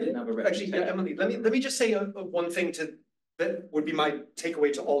 Well, can I actually, Emily, let me just say one thing that would be my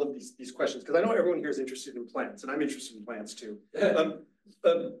takeaway to all of these questions, because I know everyone here is interested in plants, and I'm interested in plants too.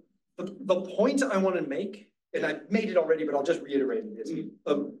 The point I want to make, and I've made it already, but I'll just reiterate it.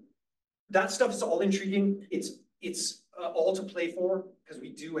 That stuff is all intriguing. It's all to play for, because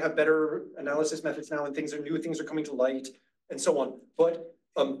we do have better analysis methods now, and new things are coming to light, and so on. But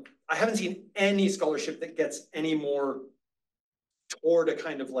I haven't seen any scholarship that gets any more toward a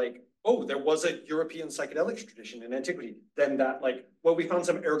kind of like, oh, there was a European psychedelics tradition in antiquity than that, like, well, we found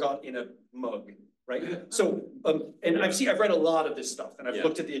some ergot in a mug, right? So, and I've read a lot of this stuff, and I've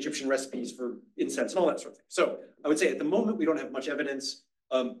looked at the Egyptian recipes for incense and all that sort of thing. So I would say at the moment, we don't have much evidence.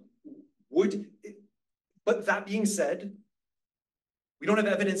 But that being said, we don't have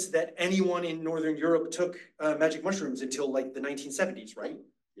evidence that anyone in Northern Europe took magic mushrooms until like the 1970s, right?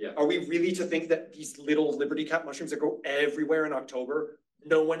 Yeah. Are we really to think that these little Liberty Cap mushrooms that grow everywhere in October,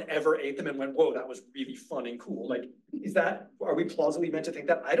 no one ever ate them and went, whoa, that was really fun and cool? Like, are we plausibly meant to think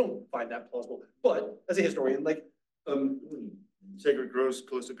that? I don't find that plausible. But as a historian, like, sacred groves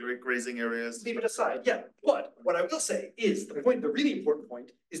close to grazing areas. leave it aside, yeah. But what I will say is the really important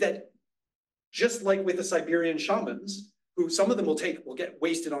point is that just like with the Siberian shamans, who some of them will get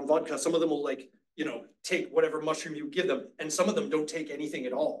wasted on vodka, some of them will take whatever mushroom you give them, and some of them don't take anything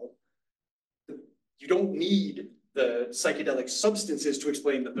at all. You don't need the psychedelic substances to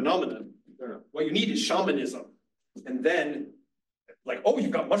explain the phenomenon. What you need is shamanism. And then, like, oh,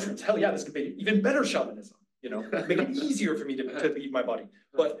 you've got mushrooms. Hell yeah, this could be even better shamanism. Make it easier for me to leave my body.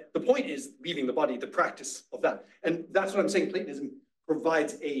 But the point is leaving the body, the practice of that. And that's what I'm saying. Platonism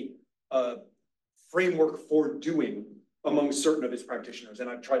provides a framework for doing among certain of its practitioners. And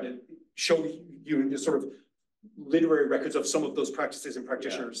I've tried to show you the sort of literary records of some of those practices and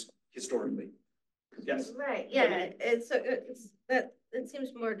practitioners historically. Yes. Right, yeah, it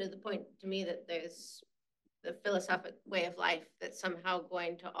seems more to the point to me that there's the philosophic way of life that's somehow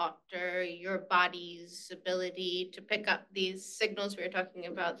going to alter your body's ability to pick up these signals. We were talking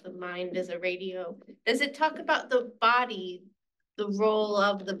about the mind as a radio. Does it talk about the body, the role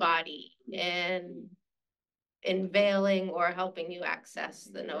of the body in veiling or helping you access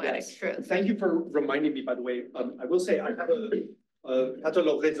the noetic truth? Thank you for reminding me, by the way. I will say I have a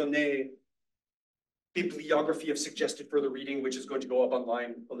catalogue raisonné bibliography of suggested further reading, which is going to go up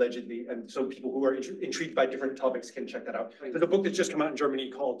online allegedly. And so people who are intrigued by different topics can check that out. There's a book that's just come out in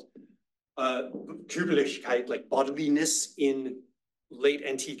Germany called Körperlichkeit, like bodiliness in late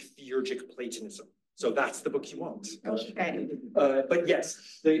antique theurgic Platonism. So that's the book you want. Okay. But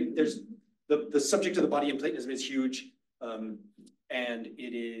yes, there's the subject of the body in Platonism is huge. And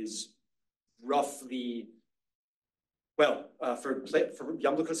it is roughly, well, for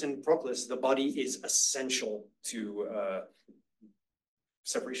Iamblichus and Proclus, the body is essential to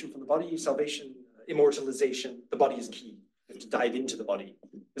separation from the body, salvation, immortalization. The body is key. You have to dive into the body.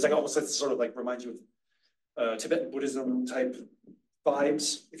 It's like almost sort of like reminds you of Tibetan Buddhism type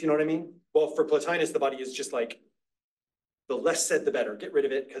vibes, if you know what I mean. Well, for Plotinus, the body is just like the less said, the better. Get rid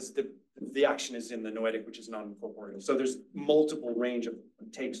of it because the action is in the noetic, which is non-corporeal. So there's multiple range of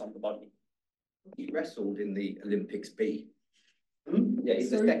takes on the body. He wrestled in the Olympics B. Hmm? Yeah,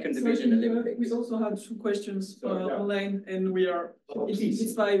 he's the second division Olympics. We also had 2 questions So, yeah. online, and we are Please.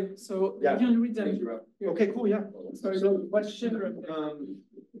 it's 5, so Yeah. you can read them. Okay, cool, yeah. So Question,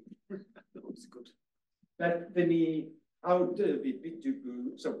 Bethany,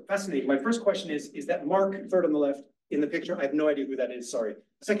 so fascinating. My first question is that Mark, third on the left, in the picture? I have no idea who that is, sorry.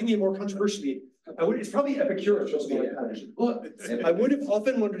 Secondly, more controversially, it's probably Epicurus. I would have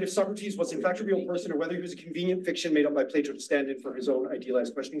often wondered if Socrates was in fact a real person or whether he was a convenient fiction made up by Plato to stand in for his own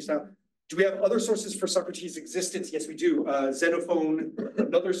idealized questioning style. Do we have other sources for Socrates' existence? Yes, we do. Xenophon,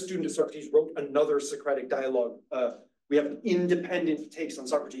 another student of Socrates, wrote another Socratic dialogue. We have independent takes on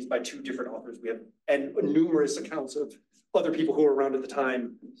Socrates by 2 different authors. We have numerous accounts of other people who were around at the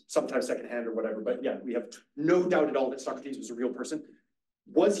time, sometimes secondhand or whatever. But yeah, we have no doubt at all that Socrates was a real person.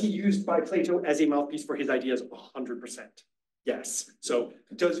 Was he used by Plato as a mouthpiece for his ideas? 100%. Yes. So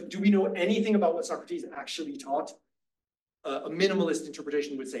do we know anything about what Socrates actually taught? A minimalist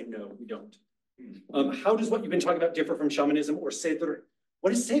interpretation would say no, we don't. How does what you've been talking about differ from shamanism or Seder?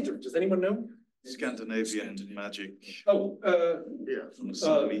 What is Seder? Does anyone know? Scandinavian magic. Oh, Yeah.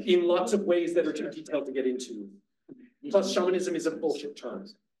 in lots of ways that are too detailed to get into. Plus, shamanism is a bullshit term.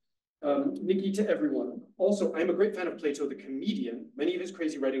 Nikki to everyone. Also, I'm a great fan of Plato, the comedian. Many of his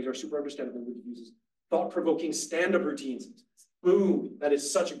crazy writings are super understandable when he uses thought-provoking stand-up routines. Boom, that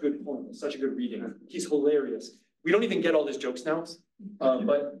is such a good point, such a good reading. He's hilarious. We don't even get all his jokes now,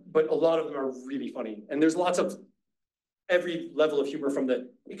 but a lot of them are really funny. And there's lots of every level of humor, from the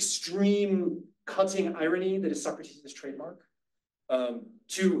extreme cutting irony that is Socrates' trademark,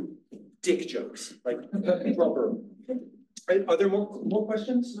 to dick jokes, like proper. Are there more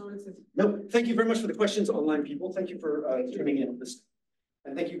questions? No, it's it. No, thank you very much for the questions, online people. Thank you for tuning in.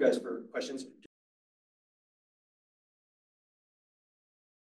 And thank you guys for questions.